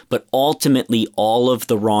paths. But ultimately, all of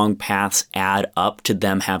the wrong paths add up to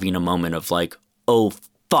them having a moment of like, oh,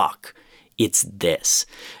 fuck, it's this.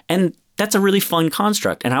 And that's a really fun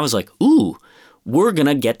construct. And I was like, ooh, we're going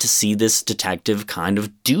to get to see this detective kind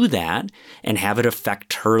of do that and have it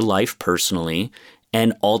affect her life personally.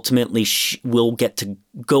 And ultimately, we'll get to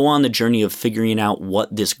go on the journey of figuring out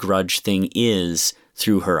what this grudge thing is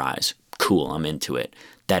through her eyes. Cool, I'm into it.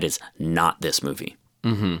 That is not this movie.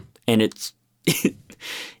 Mm-hmm. And it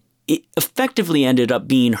effectively ended up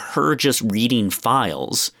being her just reading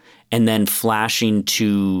files and then flashing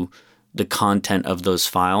to the content of those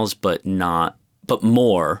files, but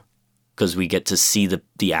more, because we get to see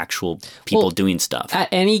the actual people doing stuff. At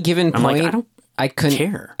any given point, like, I couldn't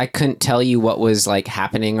care. I couldn't tell you what was like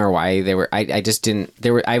happening or why they were. I just didn't.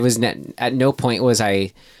 At no point was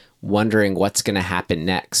I wondering what's going to happen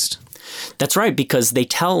next. That's right, because they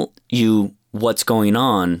tell you what's going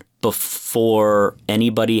on before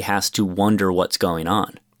anybody has to wonder what's going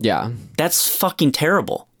on. Yeah. That's fucking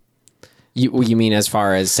terrible. You mean as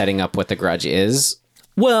far as setting up what the grudge is?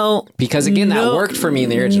 Well, because again, that worked for me in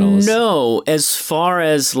the originals. No, as far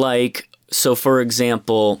as like, so for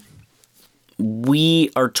example,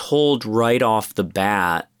 we are told right off the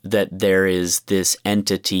bat that there is this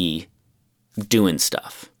entity doing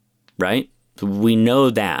stuff, right? We know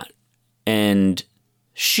that. And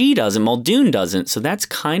she doesn't, Muldoon doesn't, so that's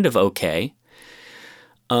kind of okay.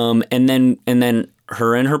 And then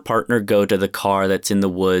her and her partner go to the car that's in the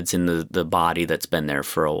woods and the body that's been there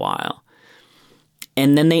for a while.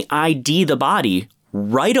 And then they ID the body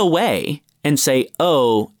right away and say,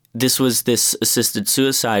 oh, this was this assisted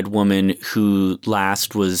suicide woman who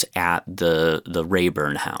last was at the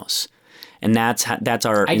Rayburn house. And that's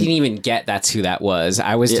our. I didn't even get that's who that was.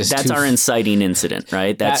 I was just. That's our inciting incident,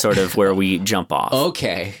 right? That's sort of where we jump off.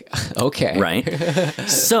 Okay. Right.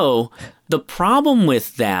 So the problem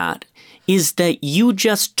with that is that you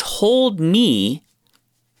just told me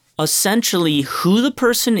essentially who the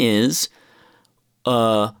person is,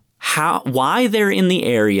 why they're in the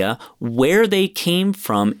area, where they came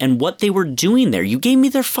from, and what they were doing there. You gave me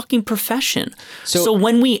their fucking profession. So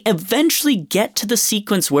when we eventually get to the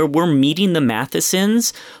sequence where we're meeting the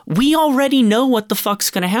Mathesons, we already know what the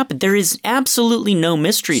fuck's going to happen. There is absolutely no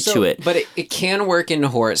mystery to it. But it can work in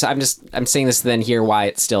horror. So I'm saying this to then hear why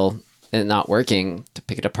it's still not working, to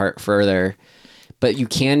pick it apart further. But you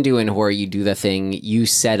can do in horror, you do the thing, you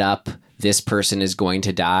set up this person is going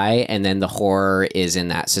to die, and then the horror is in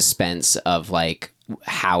that suspense of like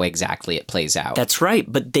how exactly it plays out. That's right.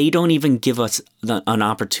 But they don't even give us an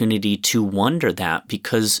opportunity to wonder that,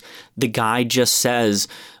 because the guy just says,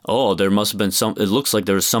 oh, there must have been it looks like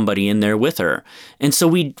there was somebody in there with her. And so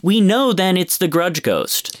we know then it's the grudge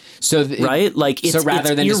ghost. So right? Like it's, so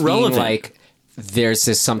rather it's than just irrelevant. being like,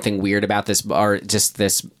 there's something weird about this, or just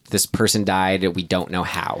this person died, we don't know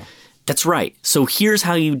how. That's right. So here's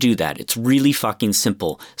how you do that. It's really fucking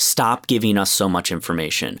simple. Stop giving us so much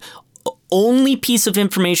information. Only piece of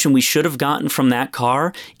information we should have gotten from that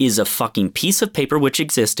car is a fucking piece of paper which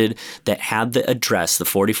existed that had the address, the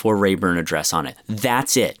 44 Rayburn address on it.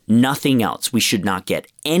 That's it. Nothing else. We should not get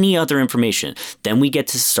any other information. Then we get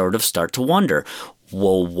to sort of start to wonder,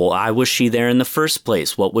 well, why was she there in the first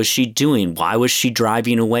place? What was she doing? Why was she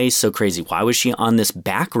driving away so crazy? Why was she on this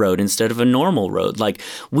back road instead of a normal road? Like,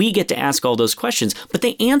 we get to ask all those questions, but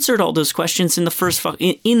they answered all those questions in the first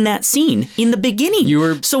in that scene in the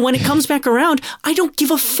beginning. So when it comes back around, I don't give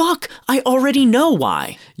a fuck. I already know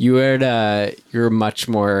why. You're much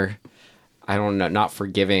more, I don't know, not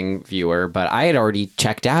forgiving viewer, but I had already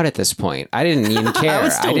checked out at this point. I didn't even care. I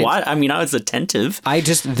was still I was attentive. I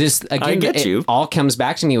get you. All comes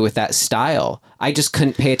back to me with that style. I just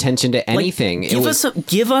couldn't pay attention to anything. Like,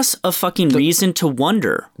 give us a fucking reason to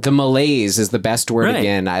wonder. The malaise is the best word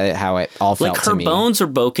again. How it all felt to me. Like her bones are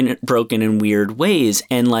broken in weird ways,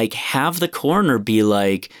 and like have the coroner be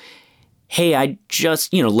like, hey, I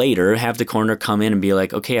just, later have the coroner come in and be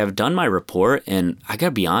like, okay, I've done my report, and I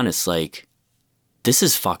gotta be honest, like, this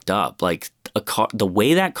is fucked up. Like the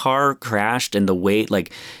way that car crashed, and the way,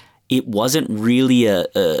 like, it wasn't really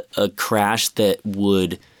a crash that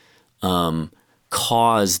would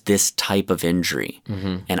cause this type of injury.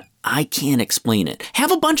 Mm-hmm. And I can't explain it.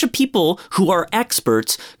 Have a bunch of people who are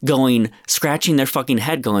experts scratching their fucking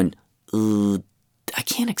head going, I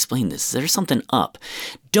can't explain this. There's something up.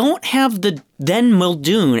 Don't have then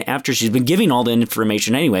Muldoon, after she's been giving all the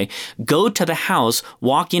information anyway, go to the house,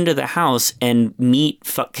 walk into the house, and meet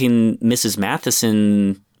fucking Mrs.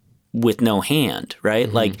 Matheson with no hand, right?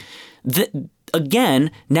 Mm-hmm. Like,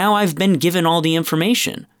 again, now I've been given all the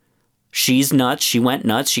information. She's nuts. She went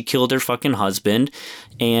nuts. She killed her fucking husband,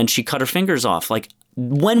 and she cut her fingers off. Like,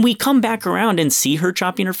 when we come back around and see her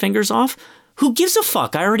chopping her fingers off, who gives a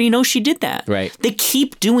fuck? I already know she did that. Right. They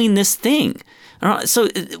keep doing this thing. So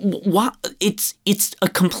it's a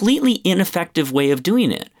completely ineffective way of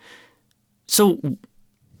doing it. So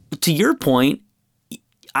to your point,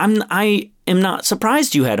 I am not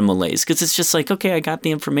surprised you had a malaise, because it's just like, okay, I got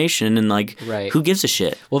the information, and like, who gives a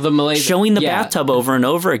shit? Well, the malaise, showing the bathtub over and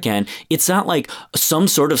over again. It's not like some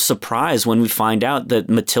sort of surprise when we find out that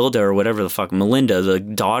Matilda, or whatever the fuck, Melinda, the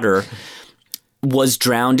daughter, was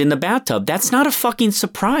drowned in the bathtub. That's not a fucking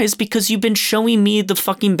surprise, because you've been showing me the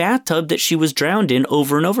fucking bathtub that she was drowned in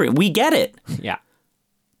over and over again. We get it. Yeah.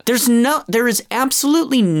 There is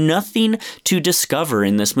absolutely nothing to discover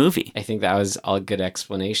in this movie. I think that was a good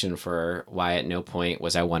explanation for why at no point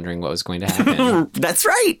was I wondering what was going to happen. That's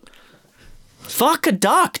right. Fuck a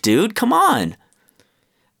duck, dude. Come on.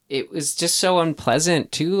 It was just so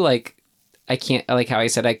unpleasant too. Like, I can't, like how I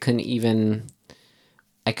said, I couldn't even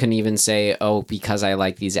say, oh, because I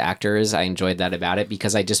like these actors, I enjoyed that about it,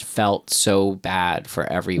 because I just felt so bad for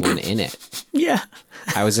everyone in it. Yeah.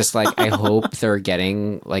 I was just like, I hope they're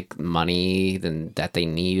getting like money that they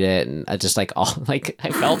need it. And I just like, all like, I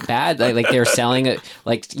felt bad. Like they're selling it.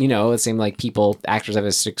 Like, it seemed like actors have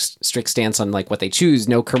a strict stance on like what they choose,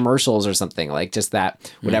 no commercials or something, like just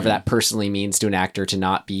that, whatever that personally means to an actor, to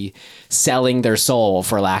not be selling their soul,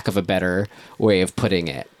 for lack of a better way of putting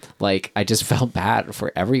it. Like, I just felt bad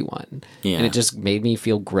for everyone. Yeah. And it just made me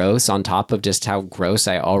feel gross on top of just how gross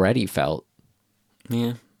I already felt.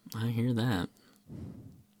 Yeah, I hear that.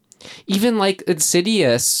 Even like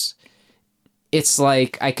Insidious, it's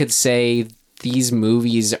like I could say these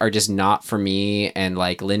movies are just not for me, and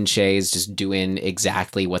like Lin Shaye is just doing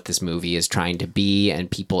exactly what this movie is trying to be,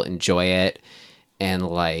 and people enjoy it, and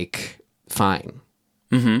like, fine.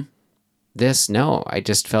 Mm-hmm. No, I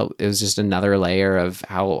just felt it was just another layer of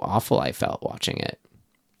how awful I felt watching it.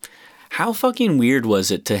 How fucking weird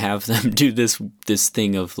was it to have them do this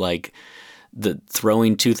thing of like the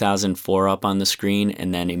throwing 2004 up on the screen,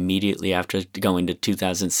 and then immediately after going to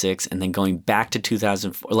 2006, and then going back to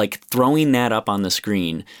 2004, like throwing that up on the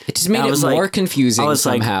screen. It just made it more confusing. I was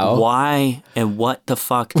somehow. Like, why and what the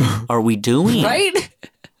fuck are we doing? Right?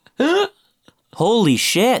 Holy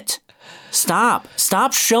shit. Stop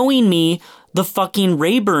showing me the fucking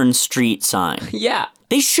Rayburn Street sign. Yeah.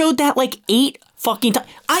 They showed that like 8 fucking times.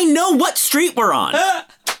 I know what street we're on.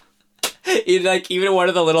 In like even one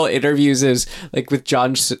of the little interviews is like with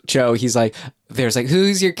John Cho, he's like, there's like,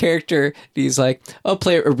 who's your character? And he's like, I'll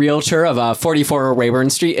play a realtor of 44 Rayburn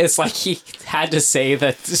Street. It's like he had to say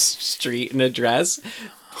the street and address.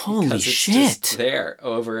 Holy it's shit. Just there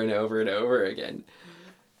over and over and over again.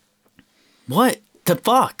 What the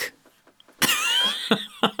fuck?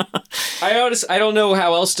 I don't know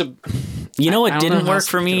how else to... You know what I don't didn't know how work else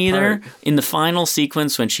to for me pick it either? apart. In the final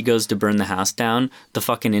sequence when she goes to burn the house down, the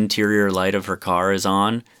fucking interior light of her car is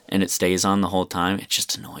on and it stays on the whole time. It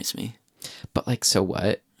just annoys me. But like, so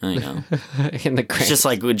what? I know. In the It's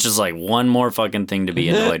just like one more fucking thing to be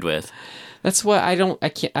annoyed with. That's what I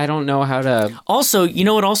don't know how to... Also, you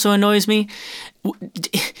know what also annoys me?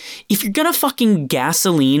 If you're gonna fucking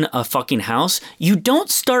gasoline a fucking house, you don't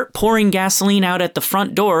start pouring gasoline out at the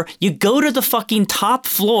front door. You go to the fucking top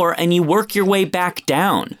floor and you work your way back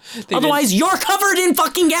down. Otherwise, you're covered in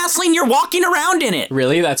fucking gasoline. You're walking around in it.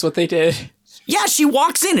 Really? That's what they did? Yeah, she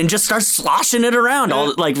walks in and just starts sloshing it around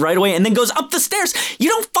all like right away and then goes up the stairs. You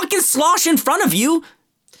don't fucking slosh in front of you.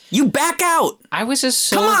 You back out. I was just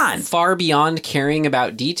so far beyond caring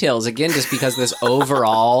about details, again, just because this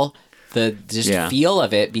overall, feel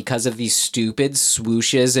of it, because of these stupid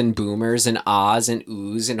swooshes and boomers and ahs and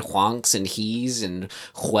oohs and honks and he's and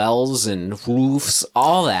whells and woofs,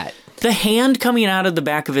 all that. The hand coming out of the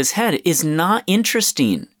back of his head is not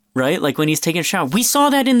interesting. Right? Like when he's taking a shower. We saw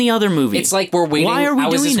that in the other movie. It's like we're waiting. Why are we I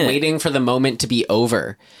was doing just it? waiting for the moment to be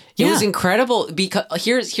over. It Yeah. was incredible because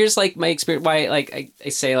here's like my experience. Why like I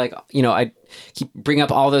say like, you know, I keep bring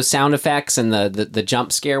up all those sound effects and the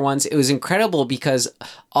jump scare ones. It was incredible because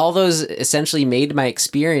all those essentially made my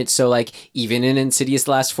experience. So like even in Insidious: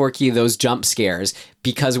 The Last Forky, those jump scares,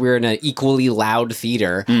 because we were in an equally loud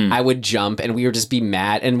theater, I would jump and we would just be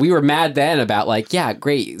mad. And we were mad then about like, yeah,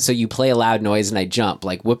 great. So you play a loud noise and I jump,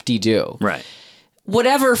 like whoop-de-doo. Right.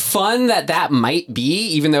 Whatever fun that might be,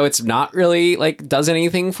 even though it's not really like does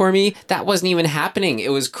anything for me, that wasn't even happening.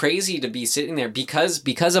 It was crazy to be sitting there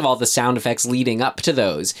because of all the sound effects leading up to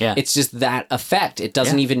those. Yeah. It's just that effect. It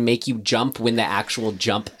doesn't even make you jump when the actual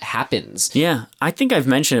jump happens. Yeah, I think I've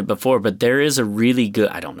mentioned it before, but there is a really good,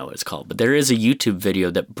 I don't know what it's called, but there is a YouTube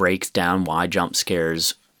video that breaks down why jump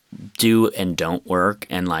scares do and don't work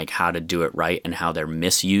and like how to do it right and how they're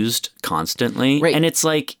misused constantly. Right. And it's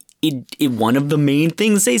like, one of the main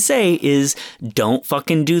things they say is don't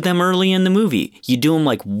fucking do them early in the movie. You do them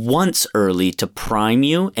like once early to prime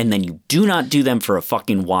you, and then you do not do them for a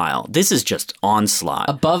fucking while. This is just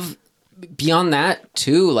onslaught. Beyond that,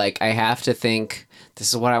 too, like I have to think this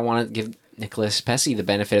is what I want to give Nicholas Pesce the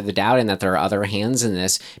benefit of the doubt, and that there are other hands in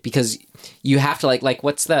this, because you have to like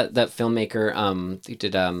what's that filmmaker who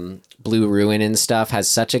did Blue Ruin and stuff, has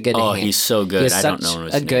such a good he's so good. I don't know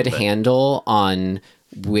his name, good but... handle on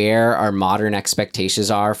where our modern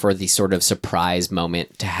expectations are for the sort of surprise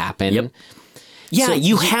moment to happen. Yep. Yeah, So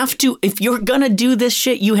you have to, if you're gonna do this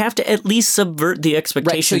shit, you have to at least subvert the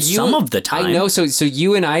expectations some of the time. I know, so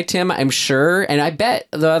you and I, Tim, I'm sure, and I bet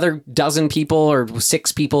the other dozen people or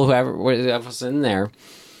 6 people, whoever was in there,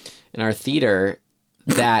 in our theater,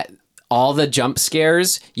 that all the jump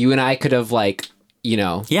scares, you and I could have like, you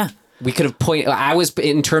know... Yeah. We could have I was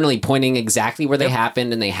internally pointing exactly where they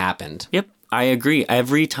happened, and they happened. Yep, I agree.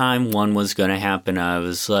 Every time one was going to happen, I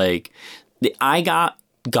was like, I got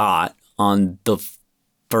on the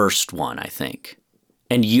first one, I think.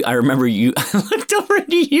 And I remember I looked over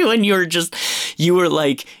to you and you were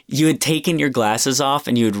like, you had taken your glasses off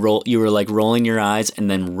and you were like rolling your eyes and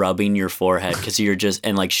then rubbing your forehead because you're just,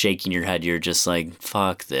 and like shaking your head. You're just like,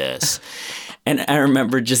 fuck this. And I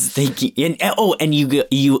remember just thinking, and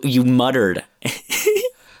you muttered,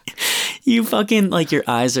 you fucking, like your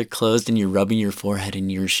eyes are closed and you're rubbing your forehead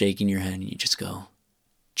and you're shaking your head and you just go,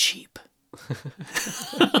 cheap.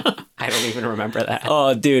 I don't even remember that.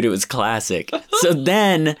 Oh, dude, it was classic. So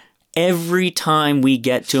then every time we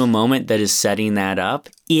get to a moment that is setting that up,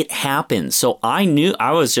 it happens. So I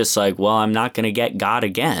was just like, well, I'm not going to get God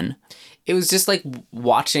again. It was just like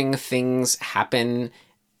watching things happen,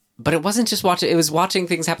 but it wasn't just watching. It was watching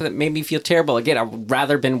things happen that made me feel terrible. Again, I'd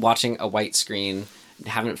rather been watching a white screen.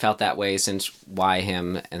 Haven't felt that way since Why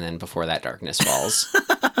Him, and then before that, Darkness Falls.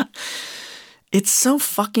 It's so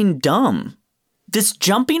fucking dumb. This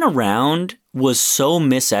jumping around was so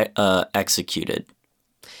executed.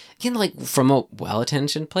 Again, like from a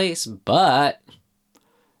well-attentioned place, but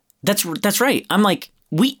that's right. I'm like,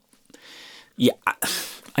 I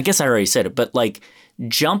guess I already said it, but like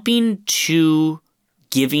jumping to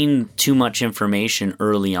giving too much information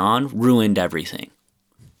early on ruined everything.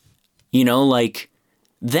 You know, like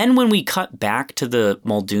then when we cut back to the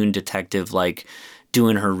Muldoon detective, like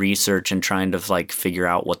doing her research and trying to like figure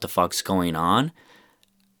out what the fuck's going on.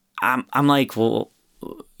 I'm like, well,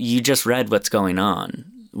 you just read what's going on.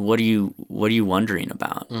 What are you wondering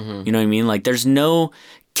about? Mm-hmm. You know what I mean? Like, there's no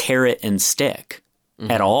carrot and stick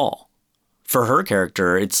at all. For her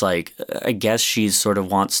character, it's like, I guess she sort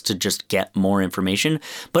of wants to just get more information,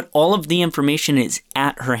 but all of the information is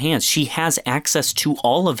at her hands. She has access to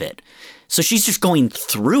all of it. So she's just going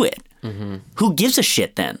through it. Mm-hmm. Who gives a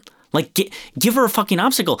shit then? Like, give her a fucking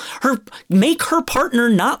obstacle. Make her partner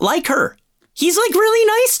not like her. He's like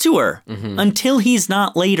really nice to her until he's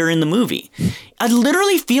not later in the movie. I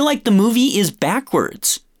literally feel like the movie is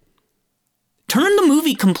backwards. Turn the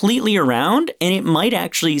movie completely around and it might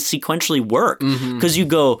actually sequentially work. Because you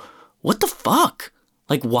go, what the fuck?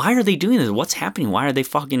 Like, why are they doing this? What's happening? Why are they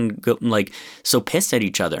fucking like so pissed at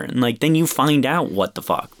each other? And like, then you find out what the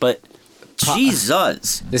fuck. But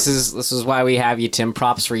Jesus. This is why we have you, Tim.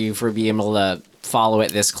 Props for you for being able to follow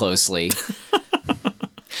it this closely.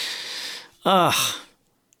 There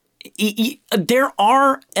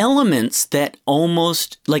are elements that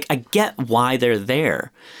almost, like, I get why they're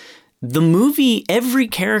there. The movie, every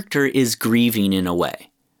character is grieving in a way.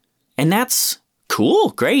 And that's cool,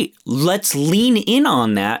 great. Let's lean in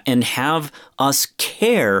on that and have us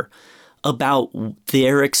care about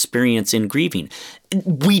their experience in grieving.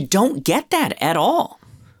 We don't get that at all.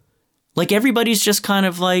 Like, everybody's just kind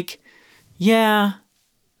of like, yeah,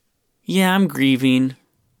 I'm grieving.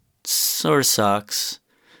 Sort of sucks.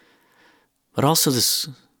 But also this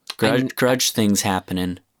grudge thing's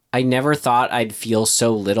happening. I never thought I'd feel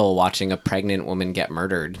so little watching a pregnant woman get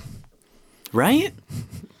murdered. Right?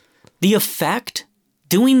 The effect,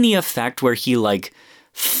 doing the effect where he like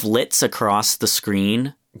flits across the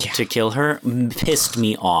screen to kill her pissed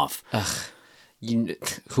me off. We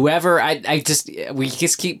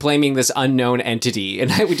just keep blaming this unknown entity, and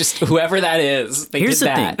whoever that is, Here's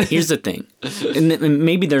the thing, and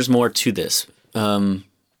maybe there's more to this.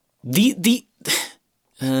 These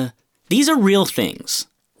are real things,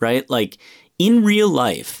 right? Like, in real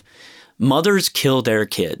life, mothers kill their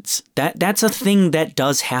kids. That's a thing that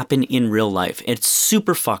does happen in real life. It's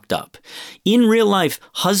super fucked up. In real life,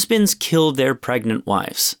 husbands kill their pregnant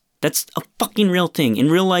wives. That's a fucking real thing.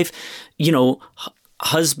 In real life, you know,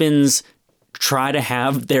 husbands try to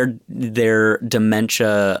have their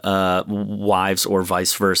dementia wives or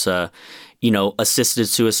vice versa, you know, assisted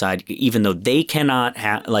suicide, even though they cannot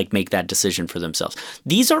make that decision for themselves.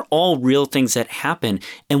 These are all real things that happen,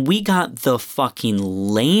 and we got the fucking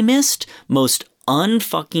lamest, most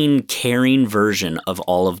unfucking caring version of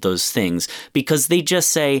all of those things because they just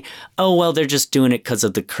say, oh, well, they're just doing it because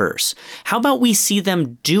of the curse. How about we see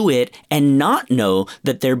them do it and not know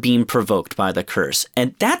that they're being provoked by the curse?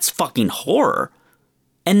 And that's fucking horror.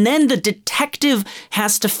 And then the detective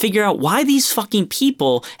has to figure out why these fucking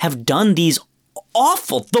people have done these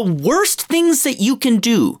awful, the worst things that you can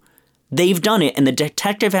do. They've done it, and the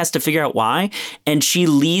detective has to figure out why, and she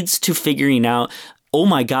leads to figuring out, oh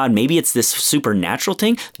my God, maybe it's this supernatural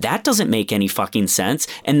thing? That doesn't make any fucking sense.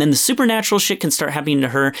 And then the supernatural shit can start happening to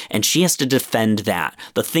her, and she has to defend that.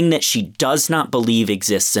 The thing that she does not believe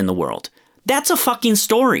exists in the world. That's a fucking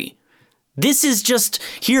story. This is just,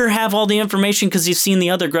 here, have all the information because you've seen the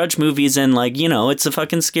other Grudge movies, and, like, you know, it's a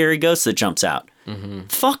fucking scary ghost that jumps out. Mm-hmm.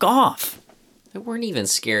 Fuck off. They weren't even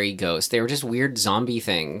scary ghosts. They were just weird zombie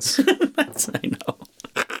things. I know.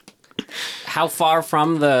 How far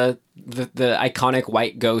from the iconic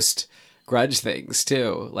white ghost Grudge things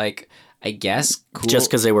too? Like, I guess cool. Just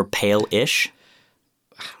because they were pale-ish?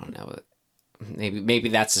 I don't know. Maybe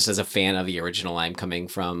that's just as a fan of the original I'm coming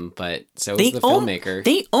from, but so is the filmmaker.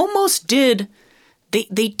 They almost did.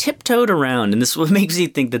 They tiptoed around, and this is what makes me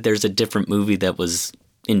think that there's a different movie that was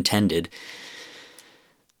intended.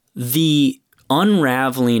 The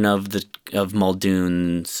unraveling of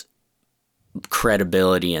Muldoon's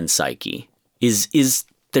credibility and psyche is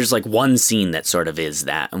there's like one scene that sort of is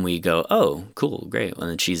that, and we go, oh, cool, great. And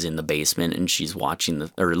then she's in the basement and she's watching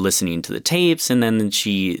or listening to the tapes, and then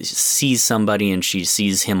she sees somebody and she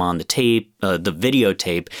sees him on the tape, the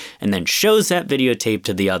videotape, and then shows that videotape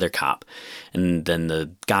to the other cop, and then the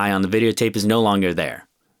guy on the videotape is no longer there.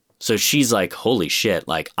 So she's like, holy shit,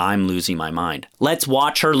 like, I'm losing my mind. Let's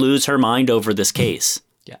watch her lose her mind over this case.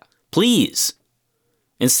 Yeah. Please.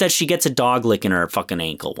 Instead, she gets a dog licking her fucking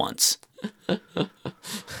ankle once.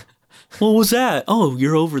 What was that? Oh,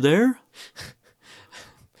 you're over there?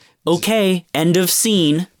 Okay, end of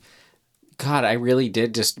scene. God, I really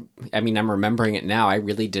did just, I mean, I'm remembering it now. I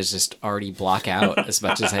really did just already block out as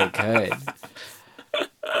much as I could.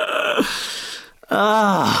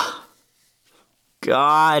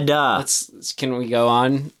 God. Can we go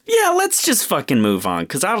on? Yeah, let's just fucking move on,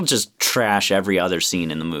 because I'll just trash every other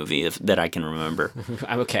scene in the movie that I can remember.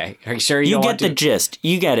 I'm okay. Are you sure You don't get want the to gist.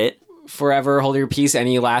 You get it. forever hold your peace?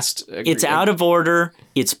 Any last... It's out of order.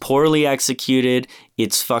 It's poorly executed.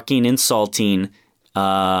 It's fucking insulting.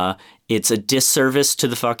 It's a disservice to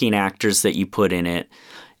the fucking actors that you put in it.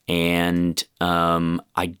 And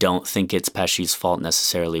I don't think it's Pesci's fault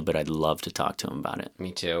necessarily, but I'd love to talk to him about it.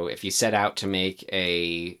 Me too. If you set out to make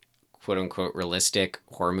a quote-unquote realistic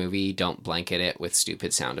horror movie, don't blanket it with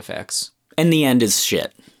stupid sound effects. And the end is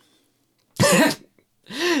shit.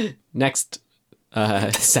 Next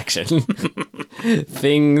section.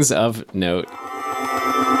 Things of note.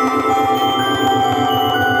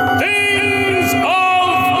 Things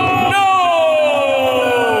of note!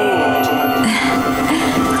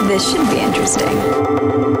 This should be interesting.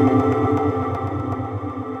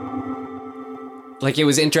 Like, it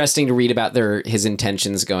was interesting to read about his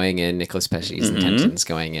intentions going in, Nicolas Pesci's intentions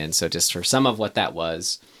going in. So just for some of what that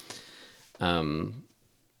was,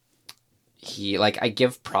 he, like, I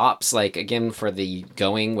give props, like, again, for the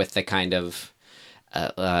going with the kind of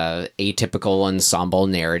atypical ensemble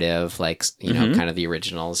narrative, like, you know, kind of the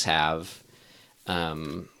originals have. I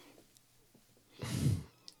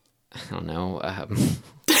don't know.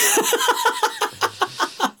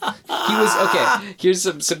 He was okay. Here's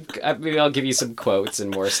some. Maybe I'll give you some quotes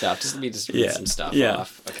and more stuff. Just let me read some stuff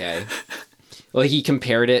off. Okay. Well, he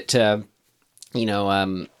compared it to, you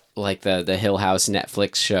know, like the Hill House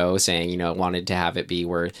Netflix show, saying, you know, wanted to have it be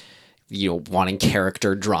where, you know, wanting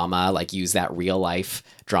character drama, like use that real life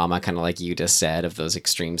drama, kind of like you just said, of those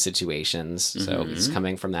extreme situations. So he's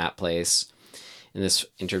coming from that place. In this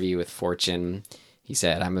interview with Fortune, he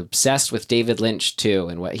said, "I'm obsessed with David Lynch too,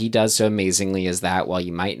 and what he does so amazingly is that while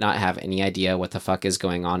you might not have any idea what the fuck is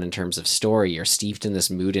going on in terms of story, you're steeped in this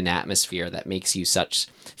mood and atmosphere that makes you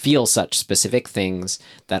feel such specific things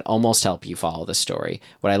that almost help you follow the story.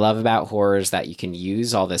 What I love about horror is that you can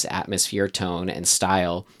use all this atmosphere, tone, and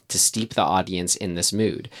style to steep the audience in this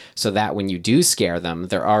mood, so that when you do scare them,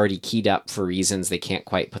 they're already keyed up for reasons they can't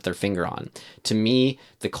quite put their finger on. To me,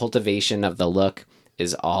 the cultivation of the look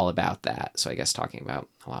is all about that." So I guess talking about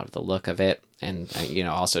a lot of the look of it, and, you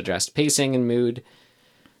know, also addressed pacing and mood.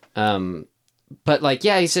 But like,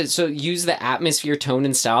 yeah, he said, so use the atmosphere, tone,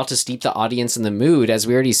 and style to steep the audience in the mood. As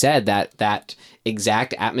we already said, that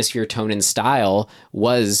exact atmosphere, tone, and style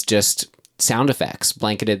was just sound effects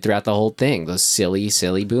blanketed throughout the whole thing. Those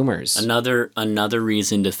silly boomers. Another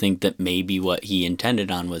reason to think that maybe what he intended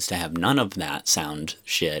on was to have none of that sound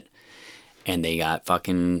shit, and they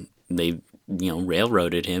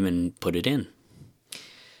railroaded him and put it in.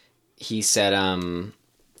 He said,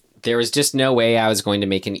 there was just no way I was going to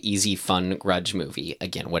make an easy, fun grudge movie.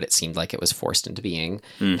 Again, what it seemed like it was forced into being.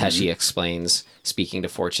 Pesci explains, speaking to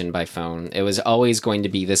Fortune by phone, "It was always going to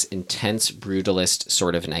be this intense, brutalist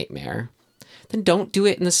sort of nightmare." Then don't do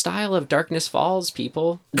it in the style of Darkness Falls,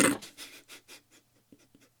 people.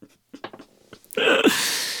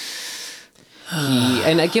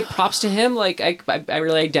 And I give props to him. Like, I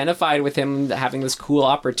really identified with him having this cool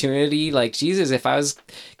opportunity. Like, Jesus, if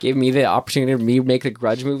gave me the opportunity to make the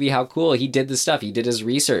Grudge movie, how cool. He did the stuff. He did his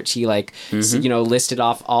research. He you know, listed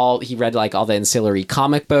off he read like all the ancillary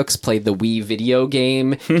comic books, played the Wii video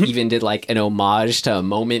game, even did like an homage to a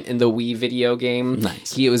moment in the Wii video game.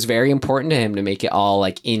 Nice. It was very important to him to make it all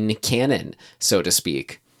like in canon, so to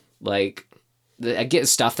speak. Like, I get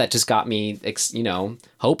stuff that just got me, you know,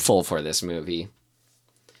 hopeful for this movie.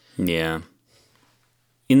 Yeah.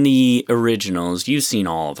 In the originals, you've seen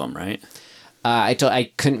all of them, right?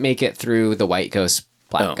 I couldn't make it through the White Ghost,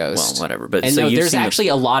 Black Ghost. Well, whatever. But and so no, there's actually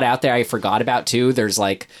a lot out there I forgot about too. There's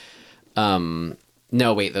like, no,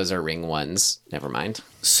 wait, those are Ring ones. Never mind.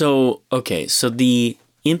 So, okay. So the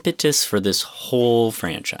impetus for this whole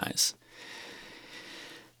franchise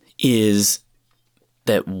is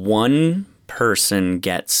that one person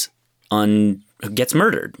gets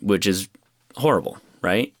murdered, which is horrible,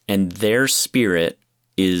 right? And their spirit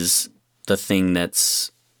is the thing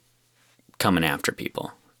that's coming after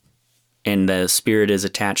people. And the spirit is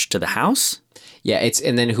attached to the house? Yeah,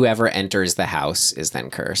 and then whoever enters the house is then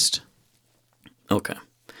cursed. Okay.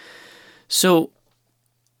 So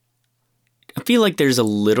I feel like there's a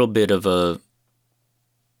little bit of a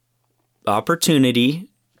opportunity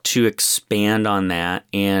to expand on that,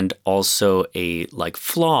 and also a like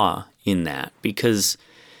flaw in that, because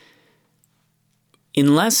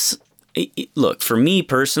unless look, for me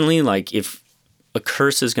personally, like if a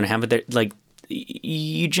curse is going to have it there, like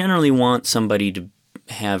you generally want somebody to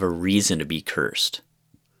have a reason to be cursed,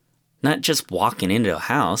 not just walking into a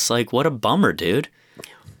house. Like, what a bummer, dude.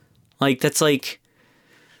 Like, that's like,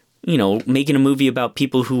 making a movie about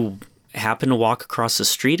people who happen to walk across the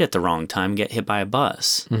street at the wrong time, get hit by a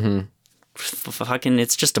bus. Mm-hmm. Fucking,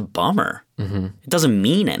 it's just a bummer. Mm-hmm. It doesn't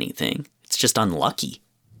mean anything. It's just unlucky.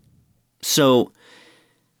 So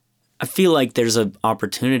I feel like there's an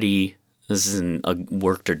opportunity. This isn't a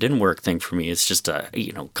worked or didn't work thing for me. It's just a,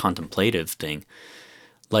 contemplative thing.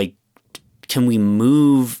 Like, can we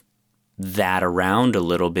move that around a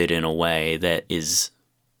little bit in a way that is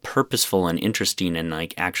purposeful and interesting and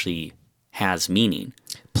like actually has meaning?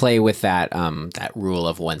 Play with that that rule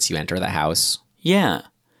of once you enter the house. Yeah.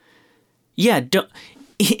 Yeah.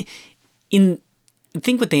 I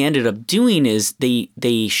think what they ended up doing is they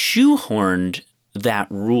shoehorned that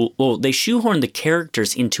rule. Well, they shoehorned the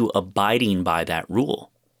characters into abiding by that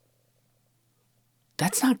rule.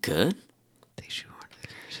 That's not good. They shoehorned the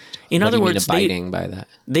characters. In other words, abiding by that.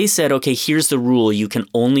 They said, okay, here's the rule. You can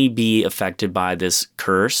only be affected by this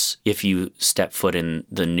curse if you step foot in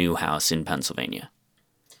the new house in Pennsylvania.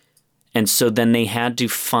 And so then they had to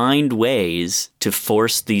find ways to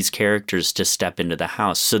force these characters to step into the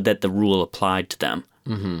house so that the rule applied to them.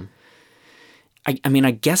 Mm-hmm. I mean,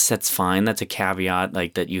 I guess that's fine. That's a caveat,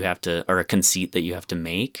 like that you have to, or a conceit that you have to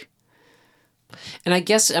make. And I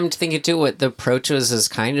guess I'm thinking too, what the approach was is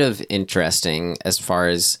kind of interesting as far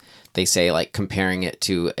as they say, like comparing it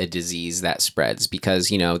to a disease that spreads, because,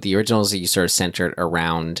 the originals that you sort of centered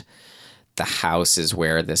around the house is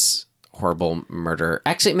where this horrible murder.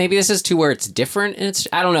 Actually, maybe this is too where it's different. And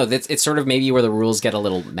I don't know. It's sort of maybe where the rules get a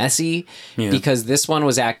little messy because this one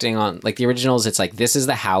was acting on like the originals. It's like, this is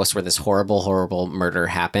the house where this horrible, horrible murder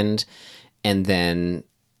happened. And then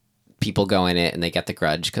people go in it and they get the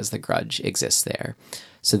grudge because the grudge exists there.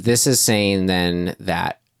 So this is saying then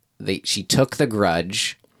that she took the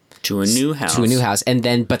grudge to a new house. And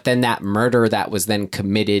then, but then that murder that was then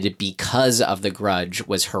committed because of the grudge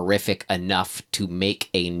was horrific enough to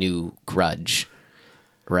make a new grudge.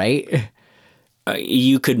 Right?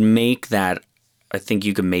 You could make that. I think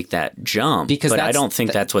you could make that jump, but I don't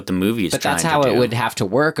think that's what the movie is trying to do. But that's how it would have to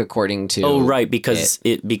work according to. Oh, right. Because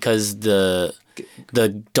the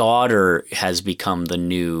daughter has become the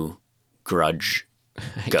new grudge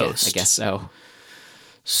ghost. I guess so.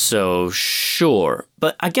 So, sure.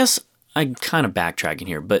 But I guess I'm kind of backtracking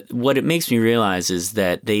here. But what it makes me realize is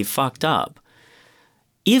that they fucked up.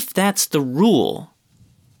 If that's the rule,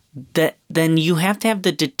 then you have to have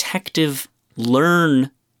the detective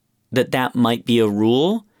learn that might be a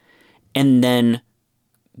rule and then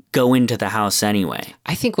go into the house anyway.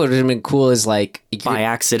 I think what would have been cool is like... by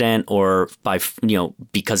accident or by,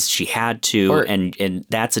 because she had to. And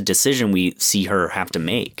that's a decision we see her have to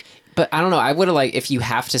make. But I don't know. I would have if you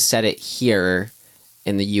have to set it here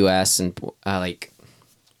in the U.S. and if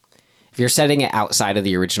you're setting it outside of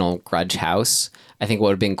the original Grudge house, I think what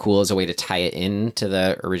would have been cool as a way to tie it into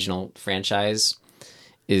the original franchise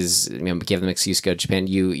is give them an excuse to go to Japan.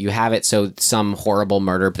 You have it so some horrible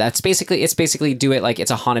murder, but it's basically do it like it's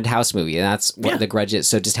a haunted house movie, and that's what the Grudge is.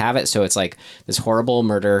 So just have it so it's like this horrible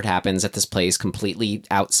murder happens at this place completely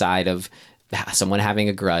outside of someone having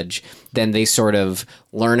a grudge. Then they sort of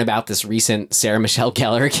learn about this recent Sarah Michelle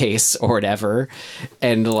Gellar case or whatever,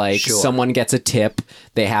 and someone gets a tip.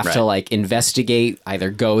 They have to investigate,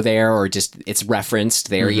 either go there or just it's referenced.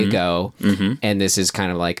 There you go. Mm-hmm. And this is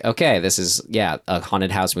kind of okay, this is a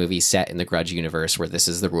haunted house movie set in the Grudge universe where this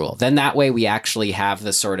is the rule. Then that way we actually have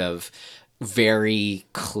the sort of very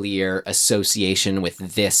clear association with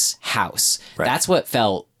this house. Right. That's what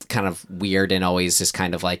felt kind of weird and always just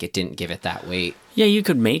kind of it didn't give it that weight. Yeah, you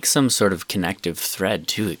could make some sort of connective thread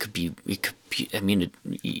too. It could be I mean,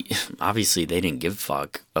 obviously they didn't give a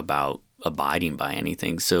fuck about abiding by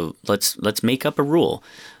anything. So let's make up a rule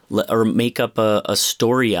or make up a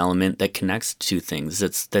story element that connects to things.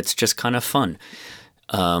 That's just kind of fun.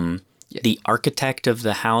 The architect of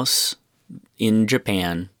the house in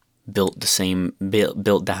Japan built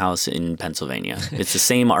the house in Pennsylvania. It's the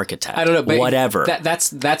same architect. I don't know, but whatever.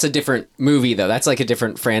 That's a different movie though. That's a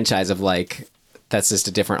different franchise of that's just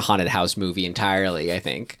a different haunted house movie entirely, I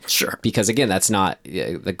think. Sure. Because again, that's not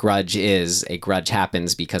the Grudge is a grudge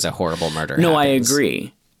happens because a horrible murder happens. I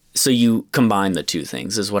agree. So you combine the two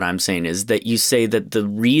things is what I'm saying, is that you say that the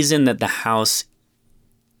reason that the house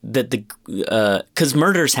because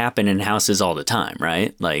murders happen in houses all the time,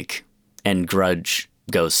 right? And grudge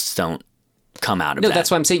ghosts don't come out of that. No,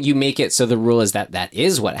 that's why I'm saying you make it so the rule is that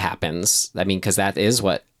is what happens. I mean, because that is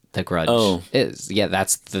what the Grudge is. Yeah,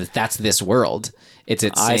 that's this world. It's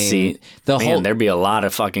I see. There'd be a lot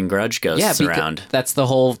of fucking grudge ghosts around. That's the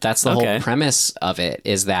whole whole premise of it,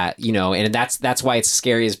 is that, and that's why it's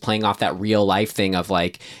scary, is playing off that real life thing of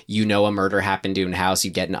a murder happened to a house,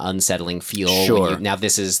 you get an unsettling feel. Sure. Now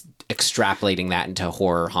this is extrapolating that into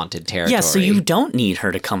horror haunted territory. Yeah, so you don't need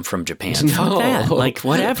her to come from Japan. Fuck that. Like,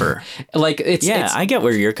 whatever. Like it's I get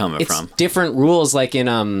where you're coming from. Different rules. Like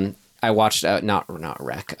in I watched not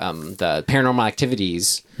Rec, the Paranormal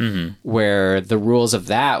Activities, where the rules of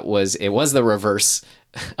that was the reverse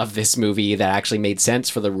of this movie that actually made sense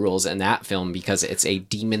for the rules in that film, because it's a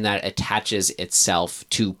demon that attaches itself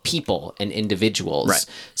to people and individuals. Right.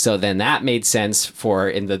 So then that made sense for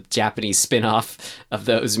in the Japanese spin-off of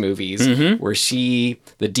those movies, where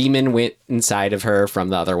the demon went inside of her from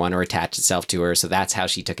the other one or attached itself to her. So that's how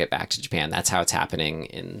she took it back to Japan. That's how it's happening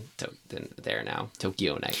in there now,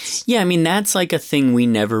 Tokyo Nights. Yeah, I mean, that's like a thing we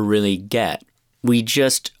never really get. We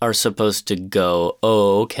just are supposed to go,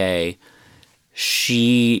 oh, okay,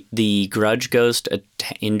 the grudge ghost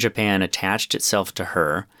in Japan attached itself to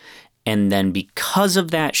her, and then because of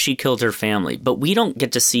that, she killed her family. But we don't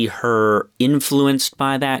get to see her influenced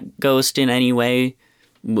by that ghost in any way.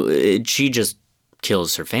 She just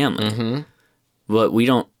kills her family. But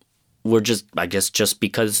we're just, I guess, just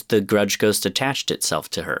because the grudge ghost attached itself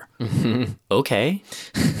to her. Okay.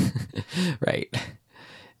 Right.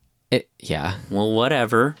 Yeah. Well,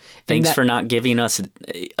 whatever. Thanks for not giving us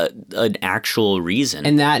an actual reason.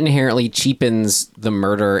 And that inherently cheapens the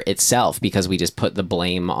murder itself, because we just put the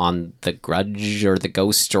blame on the grudge or the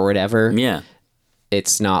ghost or whatever. Yeah.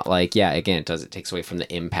 It's not like, again, it takes away from the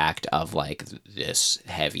impact of like this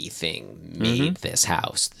heavy thing made this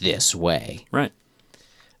house this way. Right.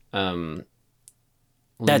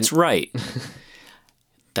 That's right.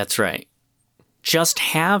 That's right. Just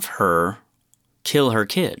have her kill her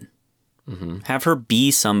kid. Have her be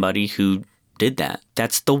somebody who did that.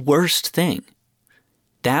 That's the worst thing.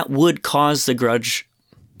 That would cause the grudge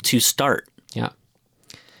to start. Yeah.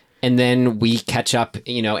 And then we catch up,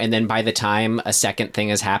 and then by the time a second thing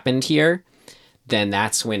has happened here, then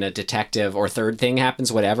that's when a detective, or third thing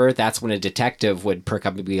happens, whatever, that's when a detective would perk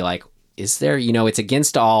up and be like, is there, it's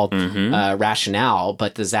against all rationale,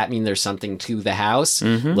 but does that mean there's something to the house?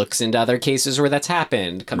 Looks into other cases where that's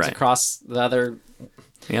happened, comes across the other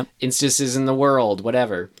instances in the world,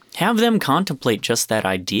 whatever. Have them contemplate just that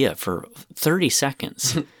idea for 30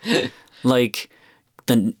 seconds. Like,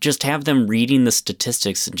 then just have them reading the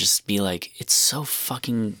statistics and just be like, it's so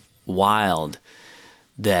fucking wild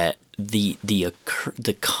that the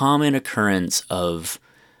common occurrence of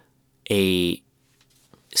a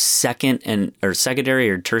secondary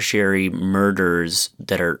or tertiary murders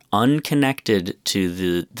that are unconnected to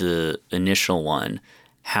the initial one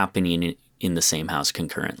happening in the same house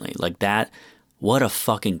concurrently. Like that, what a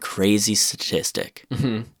fucking crazy statistic.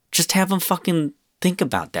 Just have them fucking think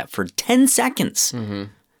about that for 10 seconds and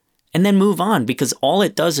then move on, because all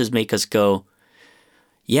it does is make us go,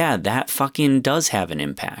 yeah, that fucking does have an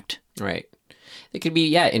impact. Right. It could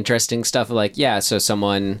be, interesting stuff like, so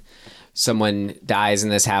someone dies in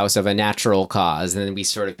this house of a natural cause, and then we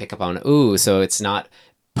sort of pick up on, so it's not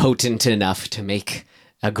potent enough to make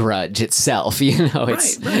a grudge itself,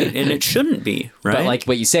 it's right, and it shouldn't be, right? But like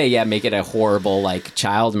what you say, make it a horrible like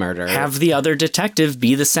child murder. Have the other detective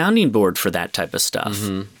be the sounding board for that type of stuff,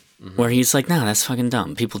 where he's like, no, that's fucking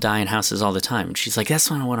dumb. People die in houses all the time. And she's like,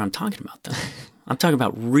 that's not what I'm talking about, though. I'm talking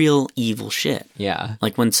about real evil shit. Yeah,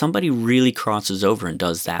 like when somebody really crosses over and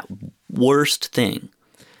does that worst thing.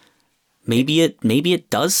 Maybe it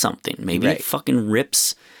does something. Maybe it fucking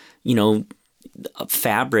rips,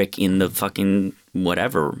 fabric in the fucking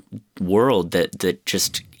whatever world that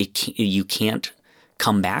just you can't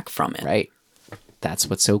come back from it. Right. That's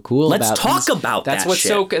what's so cool. Let's talk about that.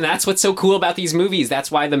 That's what's so cool about these movies.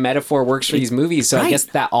 That's why the metaphor works for these movies. So I guess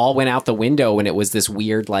that all went out the window when it was this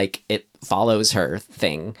weird like it follows her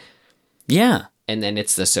thing. Yeah. And then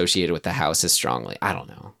it's associated with the house as strongly. I don't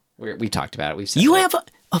know. We talked about it. We've said you have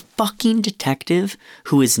a fucking detective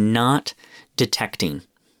who is not detecting.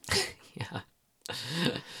 Yeah.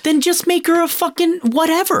 Then just make her a fucking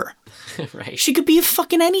whatever. Right. She could be a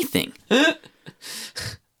fucking anything.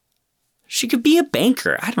 She could be a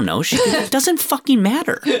banker. I don't know. It doesn't fucking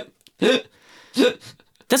matter.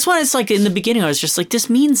 That's why it's like in the beginning I was just like, this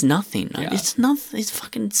means nothing. Yeah. It's nothing. It's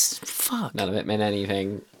fucking fuck. None of it meant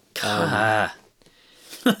anything.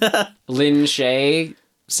 Lin Shaye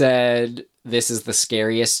said, "This is the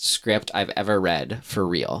scariest script I've ever read, for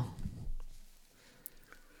real."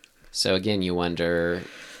 So again, you wonder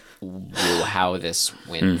how this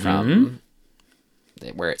went from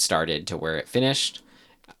where it started to where it finished.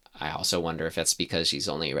 I also wonder if that's because she's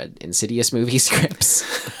only read Insidious movie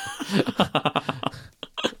scripts.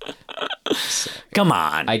 Come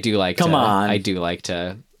on. I do like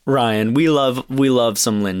to Ryan, we love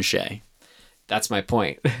some Lin Shaye. That's my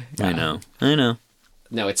point. I know.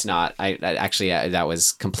 No, it's not. I actually that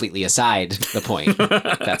was completely aside the point.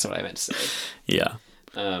 That's what I meant to say. Yeah.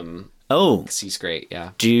 Oh, he's great.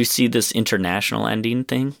 Yeah. Do you see this international ending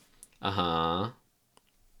thing? I'm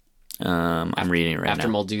reading it right now. After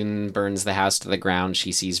Muldoon burns the house to the ground,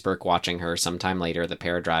 she sees Burke watching her. Sometime later, the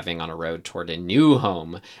pair are driving on a road toward a new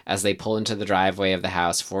home. As they pull into the driveway of the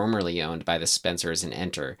house formerly owned by the Spencers and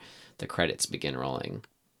enter, the credits begin rolling.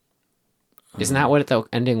 Isn't that what the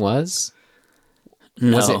ending was?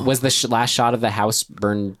 No. Was the last shot of the house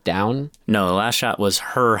burned down? No, the last shot was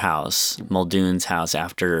her house, Muldoon's house,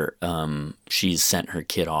 after she's sent her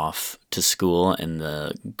kid off to school and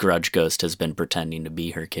the grudge ghost has been pretending to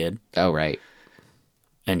be her kid. Oh, right.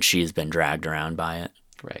 And she's been dragged around by it.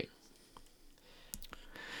 Right.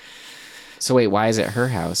 So wait, why is it her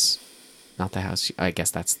house? Not the house. I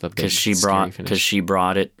guess that's the big because she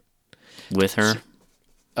brought it with her.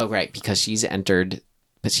 Oh, right, because she's entered...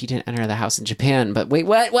 But she didn't enter the house in Japan. But wait,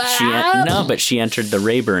 what? No, but she entered the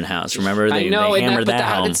Rayburn house. Remember, they hammered that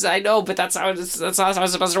home. I know, but that's how it's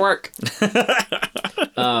supposed to work.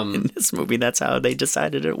 In this movie, that's how they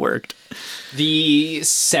decided it worked. The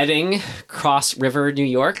setting, Cross River, New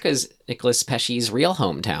York, is Nicholas Pesci's real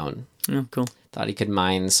hometown. Oh, cool. Thought he could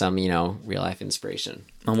mine some, real life inspiration.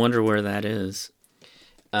 I wonder where that is.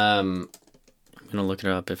 I'm gonna look it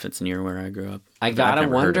up if it's near where I grew up. I gotta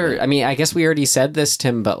wonder. I mean, I guess we already said this,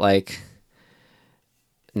 Tim, but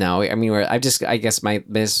no. I mean, I guess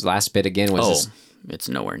this last bit again was. It's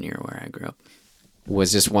nowhere near where I grew up.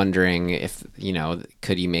 Was just wondering if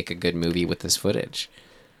could he make a good movie with this footage?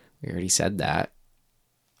 We already said that.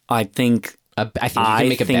 I think he can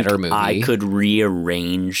make a better movie. I could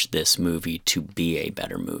rearrange this movie to be a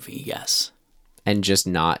better movie. Yes. And just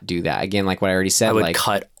not do that again, like what I already said. I would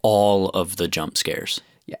cut all of the jump scares.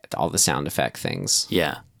 Yeah, all the sound effect things.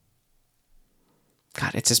 Yeah.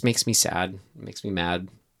 God, it just makes me sad. It makes me mad.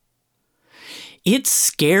 It's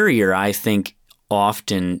scarier, I think,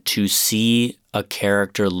 often to see a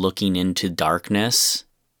character looking into darkness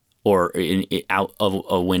or out of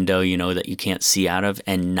a window, that you can't see out of,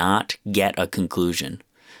 and not get a conclusion.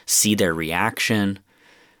 See their reaction.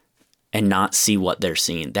 And not see what they're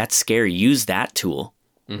seeing. That's scary. Use that tool.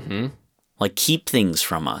 Mm-hmm. Keep things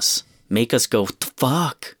from us. Make us go, what the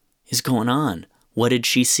fuck is going on? What did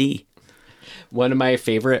she see? One of my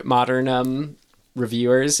favorite modern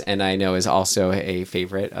reviewers, and I know is also a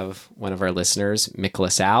favorite of one of our listeners, Mick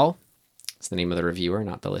LaSalle. It's the name of the reviewer,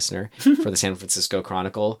 not the listener, for the San Francisco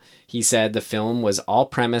Chronicle. He said the film was all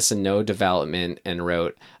premise and no development, and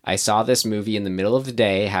wrote, I saw this movie in the middle of the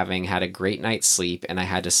day, having had a great night's sleep, and I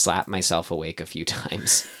had to slap myself awake a few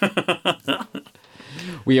times.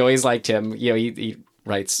 We always liked him. He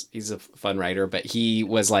writes, he's a fun writer, but he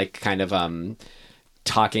was kind of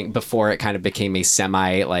talking before it kind of became a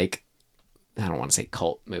semi I don't want to say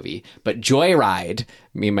cult movie, but Joyride,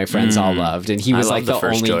 me and my friends all loved. And he was the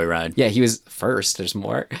first only Joyride. Yeah, he was first. There's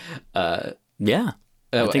more. Yeah.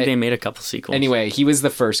 I think they made a couple sequels. Anyway, he was the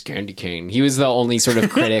first candy cane. He was the only sort of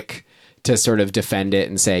critic to sort of defend it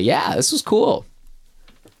and say, yeah, this was cool.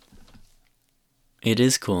 It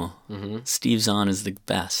is cool. Mm-hmm. Steve Zahn is the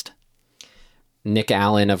best. Nick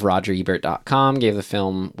Allen of RogerEbert.com gave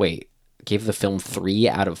the film 3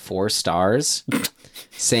 out of 4 stars.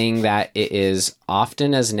 Saying that it is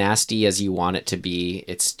often as nasty as you want it to be.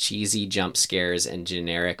 Its cheesy jump scares and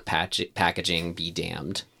generic packaging be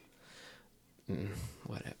damned.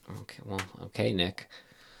 Okay, Nick.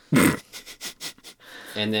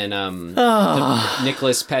 And then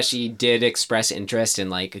Nicholas Pesci did express interest in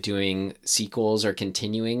doing sequels or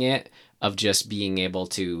continuing it, of just being able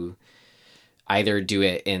to either do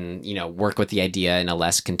it in, work with the idea in a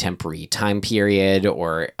less contemporary time period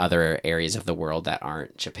or other areas of the world that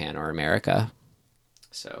aren't Japan or America.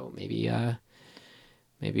 So maybe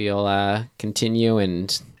you'll continue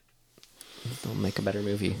and they'll make a better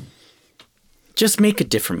movie. Just make a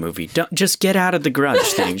different movie. Don't just get out of the grudge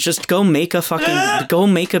thing. Just go make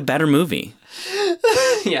a better movie.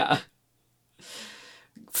 Yeah.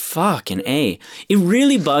 Fucking A. It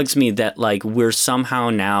really bugs me that we're somehow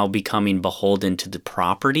now becoming beholden to the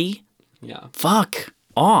property. Yeah. Fuck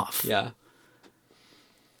off. Yeah.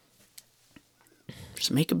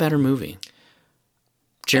 Just make a better movie.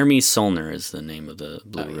 Jeremy Solner is the name of the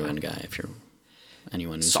Blue Ruin guy, if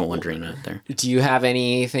anyone who's wondering out there. Do you have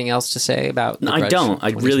anything else to say about No, I don't. I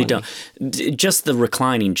really don't. Just the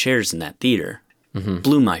reclining chairs in that theater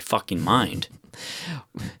blew my fucking mind.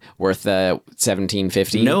 Worth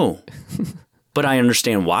 $17.50? No. But I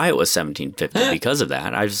understand why it was $17.50 because of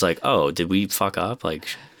that. I was like, oh, did we fuck up?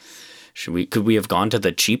 Could we have gone to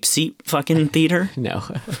the cheap seat fucking theater? No.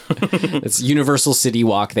 It's Universal City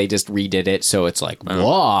Walk. They just redid it. So it's like,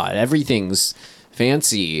 blah, everything's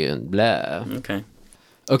fancy and blah.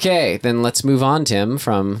 Okay, then let's move on, Tim,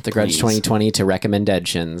 from The Grudge 2020 to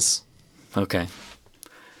recommendations. Okay.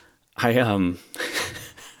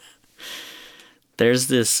 There's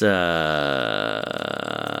this, I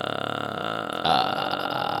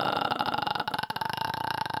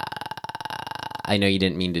know you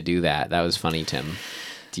didn't mean to do that. That was funny, Tim.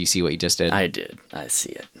 Do you see what you just did? I did. I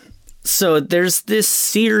see it. So there's this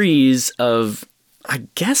series of, I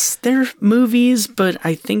guess they're movies, but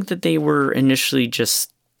I think that they were initially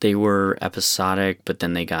they were episodic, but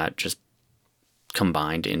then they got just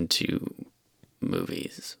combined into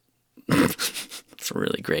movies. It's a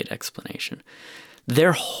really great explanation.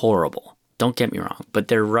 They're horrible. Don't get me wrong, but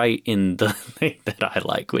they're right in the thing that I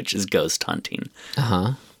like, which is ghost hunting.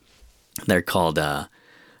 Uh-huh. They're called,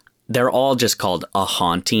 they're all just called A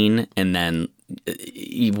Haunting, and then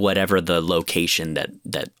whatever the location that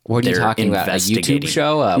what are you talking about? A YouTube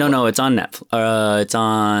show? No, it's on Netflix. It's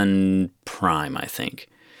on Prime, I think.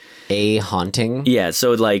 A Haunting? Yeah,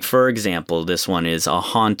 so like, for example, this one is A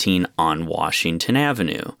Haunting on Washington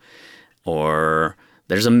Avenue. Or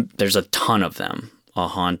there's a ton of them. A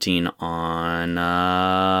Haunting on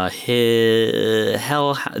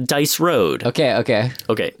Dice Road. Okay.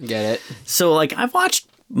 Get it. So like, I've watched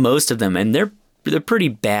most of them, and they're pretty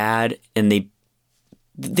bad, and they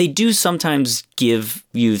do sometimes give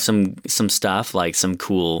you some stuff, like some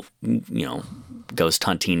cool, ghost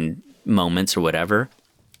hunting moments or whatever.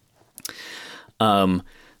 The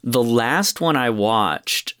last one I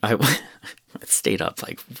watched, I stayed up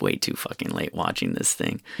like way too fucking late watching this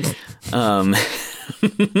thing. And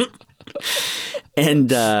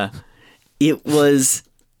it was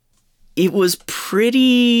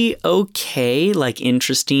pretty okay, like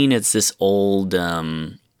interesting. It's this old,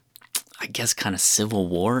 I guess kind of Civil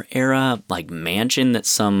War era, like mansion that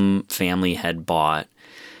some family had bought,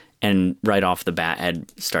 and right off the bat had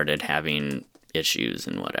started having issues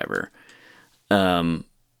and whatever.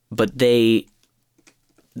 But they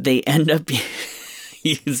end up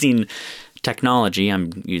using technology,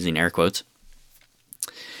 I'm using air quotes,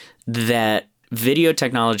 that video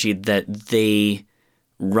technology that they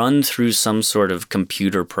run through some sort of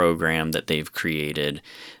computer program that they've created,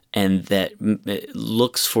 and that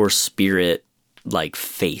looks for spirit like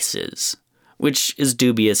faces, which is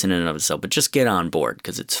dubious in and of itself, but just get on board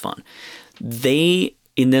because it's fun. They,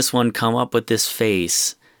 in this one, come up with this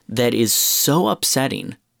face that is so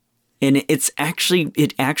upsetting. And it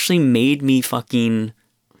actually made me fucking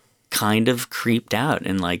kind of creeped out,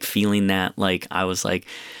 and like feeling that like I was like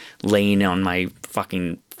laying on my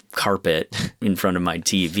fucking carpet in front of my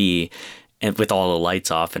TV and with all the lights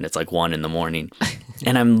off, and it's like 1 a.m.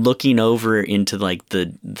 and I'm looking over into like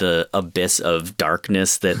the abyss of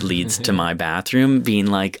darkness that leads to my bathroom, being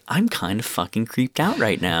like, I'm kind of fucking creeped out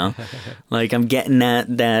right now. Like I'm getting that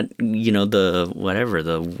the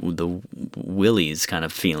willies kind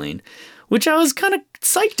of feeling, which I was kind of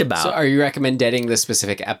psyched about. So are you recommending this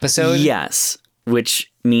specific episode? Yes,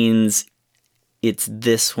 which means it's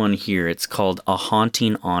this one here. It's called A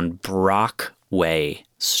Haunting on Brockway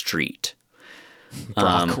Street.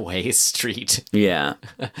 Brockway Street. Yeah.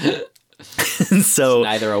 So it's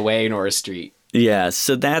neither a way nor a street. Yeah,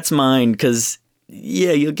 so that's mine, because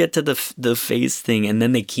you'll get to the face thing, and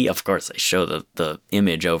then they show the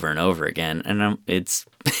image over and over again, and it's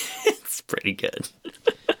pretty good.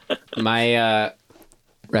 My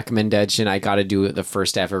recommendation, I got to do the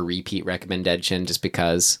first ever repeat recommendation just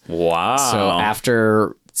because. Wow. So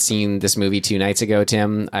after seeing this movie 2 nights ago,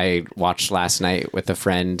 Tim, I watched last night with a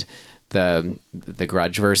friend the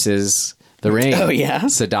Grudge versus The Ring. Oh yeah,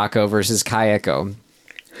 Sadako versus Kayako,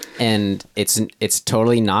 and it's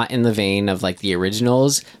totally not in the vein of like the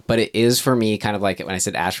originals, but it is for me kind of like when I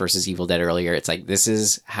said Ash versus Evil Dead earlier. It's like, this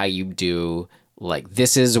is how you do, like,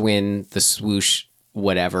 this is when the swoosh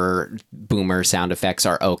whatever boomer sound effects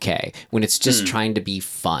are okay, when it's just trying to be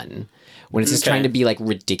fun, when it's just trying to be like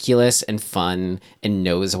ridiculous and fun and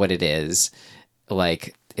knows what it is,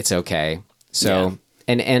 like it's okay. So yeah.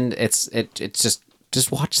 And it's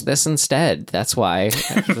just watch this instead. That's why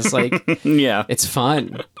it's like, yeah, it's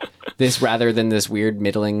fun. This rather than this weird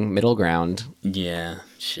middle ground. Yeah,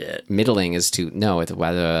 shit. Middling is it's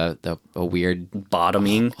rather a weird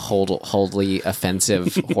bottoming, wholly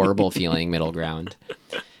offensive, horrible feeling middle ground.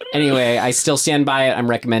 Anyway, I still stand by it. I'm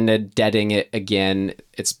recommended deading it again.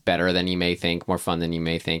 It's better than you may think, more fun than you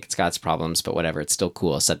may think. It's got its problems, but whatever. It's still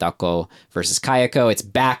cool. Sadako versus Kayako. It's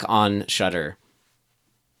back on Shudder.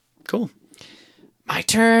 Cool. My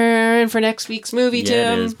turn for next week's movie, Tim.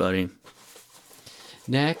 Yeah, it is, buddy.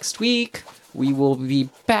 Next week, we will be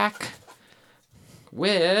back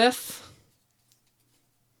with...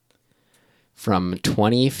 From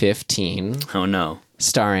 2015. Oh, no.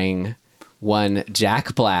 Starring one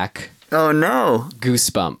Jack Black. Oh, no.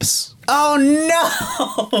 Goosebumps. Oh,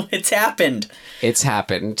 no. It's happened. It's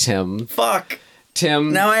happened, Tim. Fuck.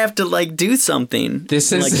 Tim. Now I have to, like, do something.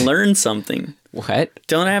 This is... Like, learn something. What?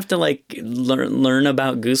 Don't I have to, like, learn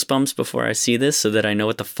about Goosebumps before I see this so that I know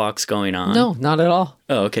what the fuck's going on? No, not at all.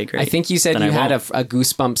 Oh, okay, great. I think you said Then you I had a won't.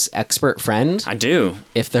 Goosebumps expert friend. I do.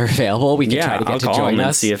 If they're available, we can Yeah, try to get I'll to call join him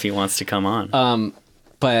and us. see if he wants to come on.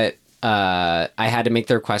 But I had to make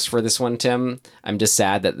the request for this one, Tim. I'm just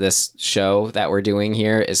sad that this show that we're doing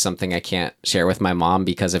here is something I can't share with my mom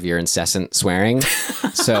because of your incessant swearing.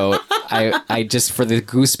 So I just, for the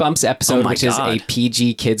Goosebumps episode, which is a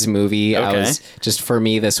PG kids movie, I was just, for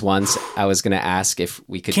me this once, I was going to ask if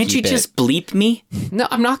we could Can't keep you it. just bleep me? No,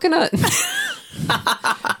 I'm not going to.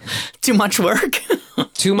 Too much work?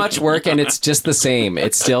 Too much work, and it's just the same.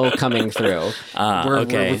 It's still coming through. We're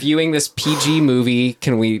reviewing this PG movie.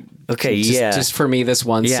 Can we... Okay, just for me this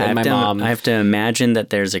once, and my mom... I have to imagine that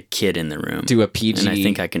there's a kid in the room. Do a PG... And I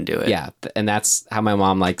think I can do it. Yeah, and that's how my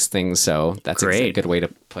mom likes things, so that's a good way to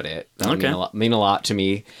put it. That would mean a lot to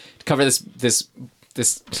me. To cover this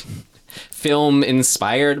film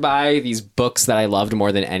inspired by these books that I loved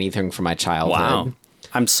more than anything from my childhood. Wow.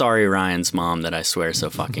 I'm sorry, Ryan's mom, that I swear so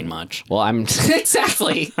fucking much. Well, I'm...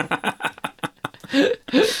 Exactly!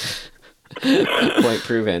 Point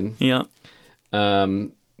proven. Yep.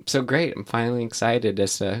 So great. I'm finally excited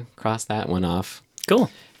just to cross that one off. Cool.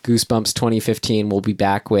 Goosebumps 2015 we'll be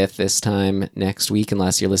back with this time next week,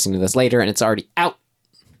 unless you're listening to this later and it's already out.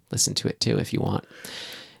 Listen to it too if you want.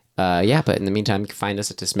 But in the meantime, you can find us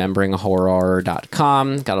at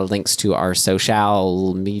dismemberinghorror.com. Got links to our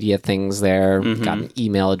social media things there. Mm-hmm. Got an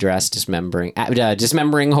email address,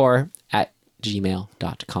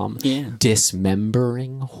 dismemberinghorror@gmail.com. Yeah.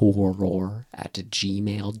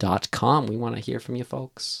 Dismemberinghorror@gmail.com. We want to hear from you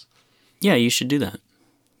folks. Yeah, you should do that.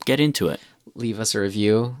 Get into it. Leave us a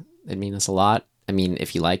review. It'd mean us a lot. I mean,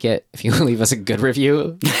 if you like it, if you leave us a good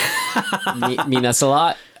review, mean us a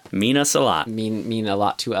lot. Mean us a lot. Mean a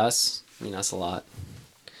lot to us. Mean us a lot.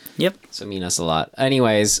 Yep. So mean us a lot.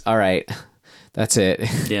 Anyways, all right. That's it.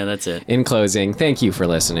 Yeah, that's it. In closing, thank you for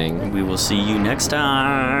listening. We will see you next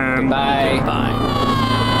time. Bye.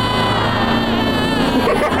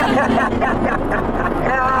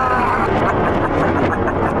 Bye.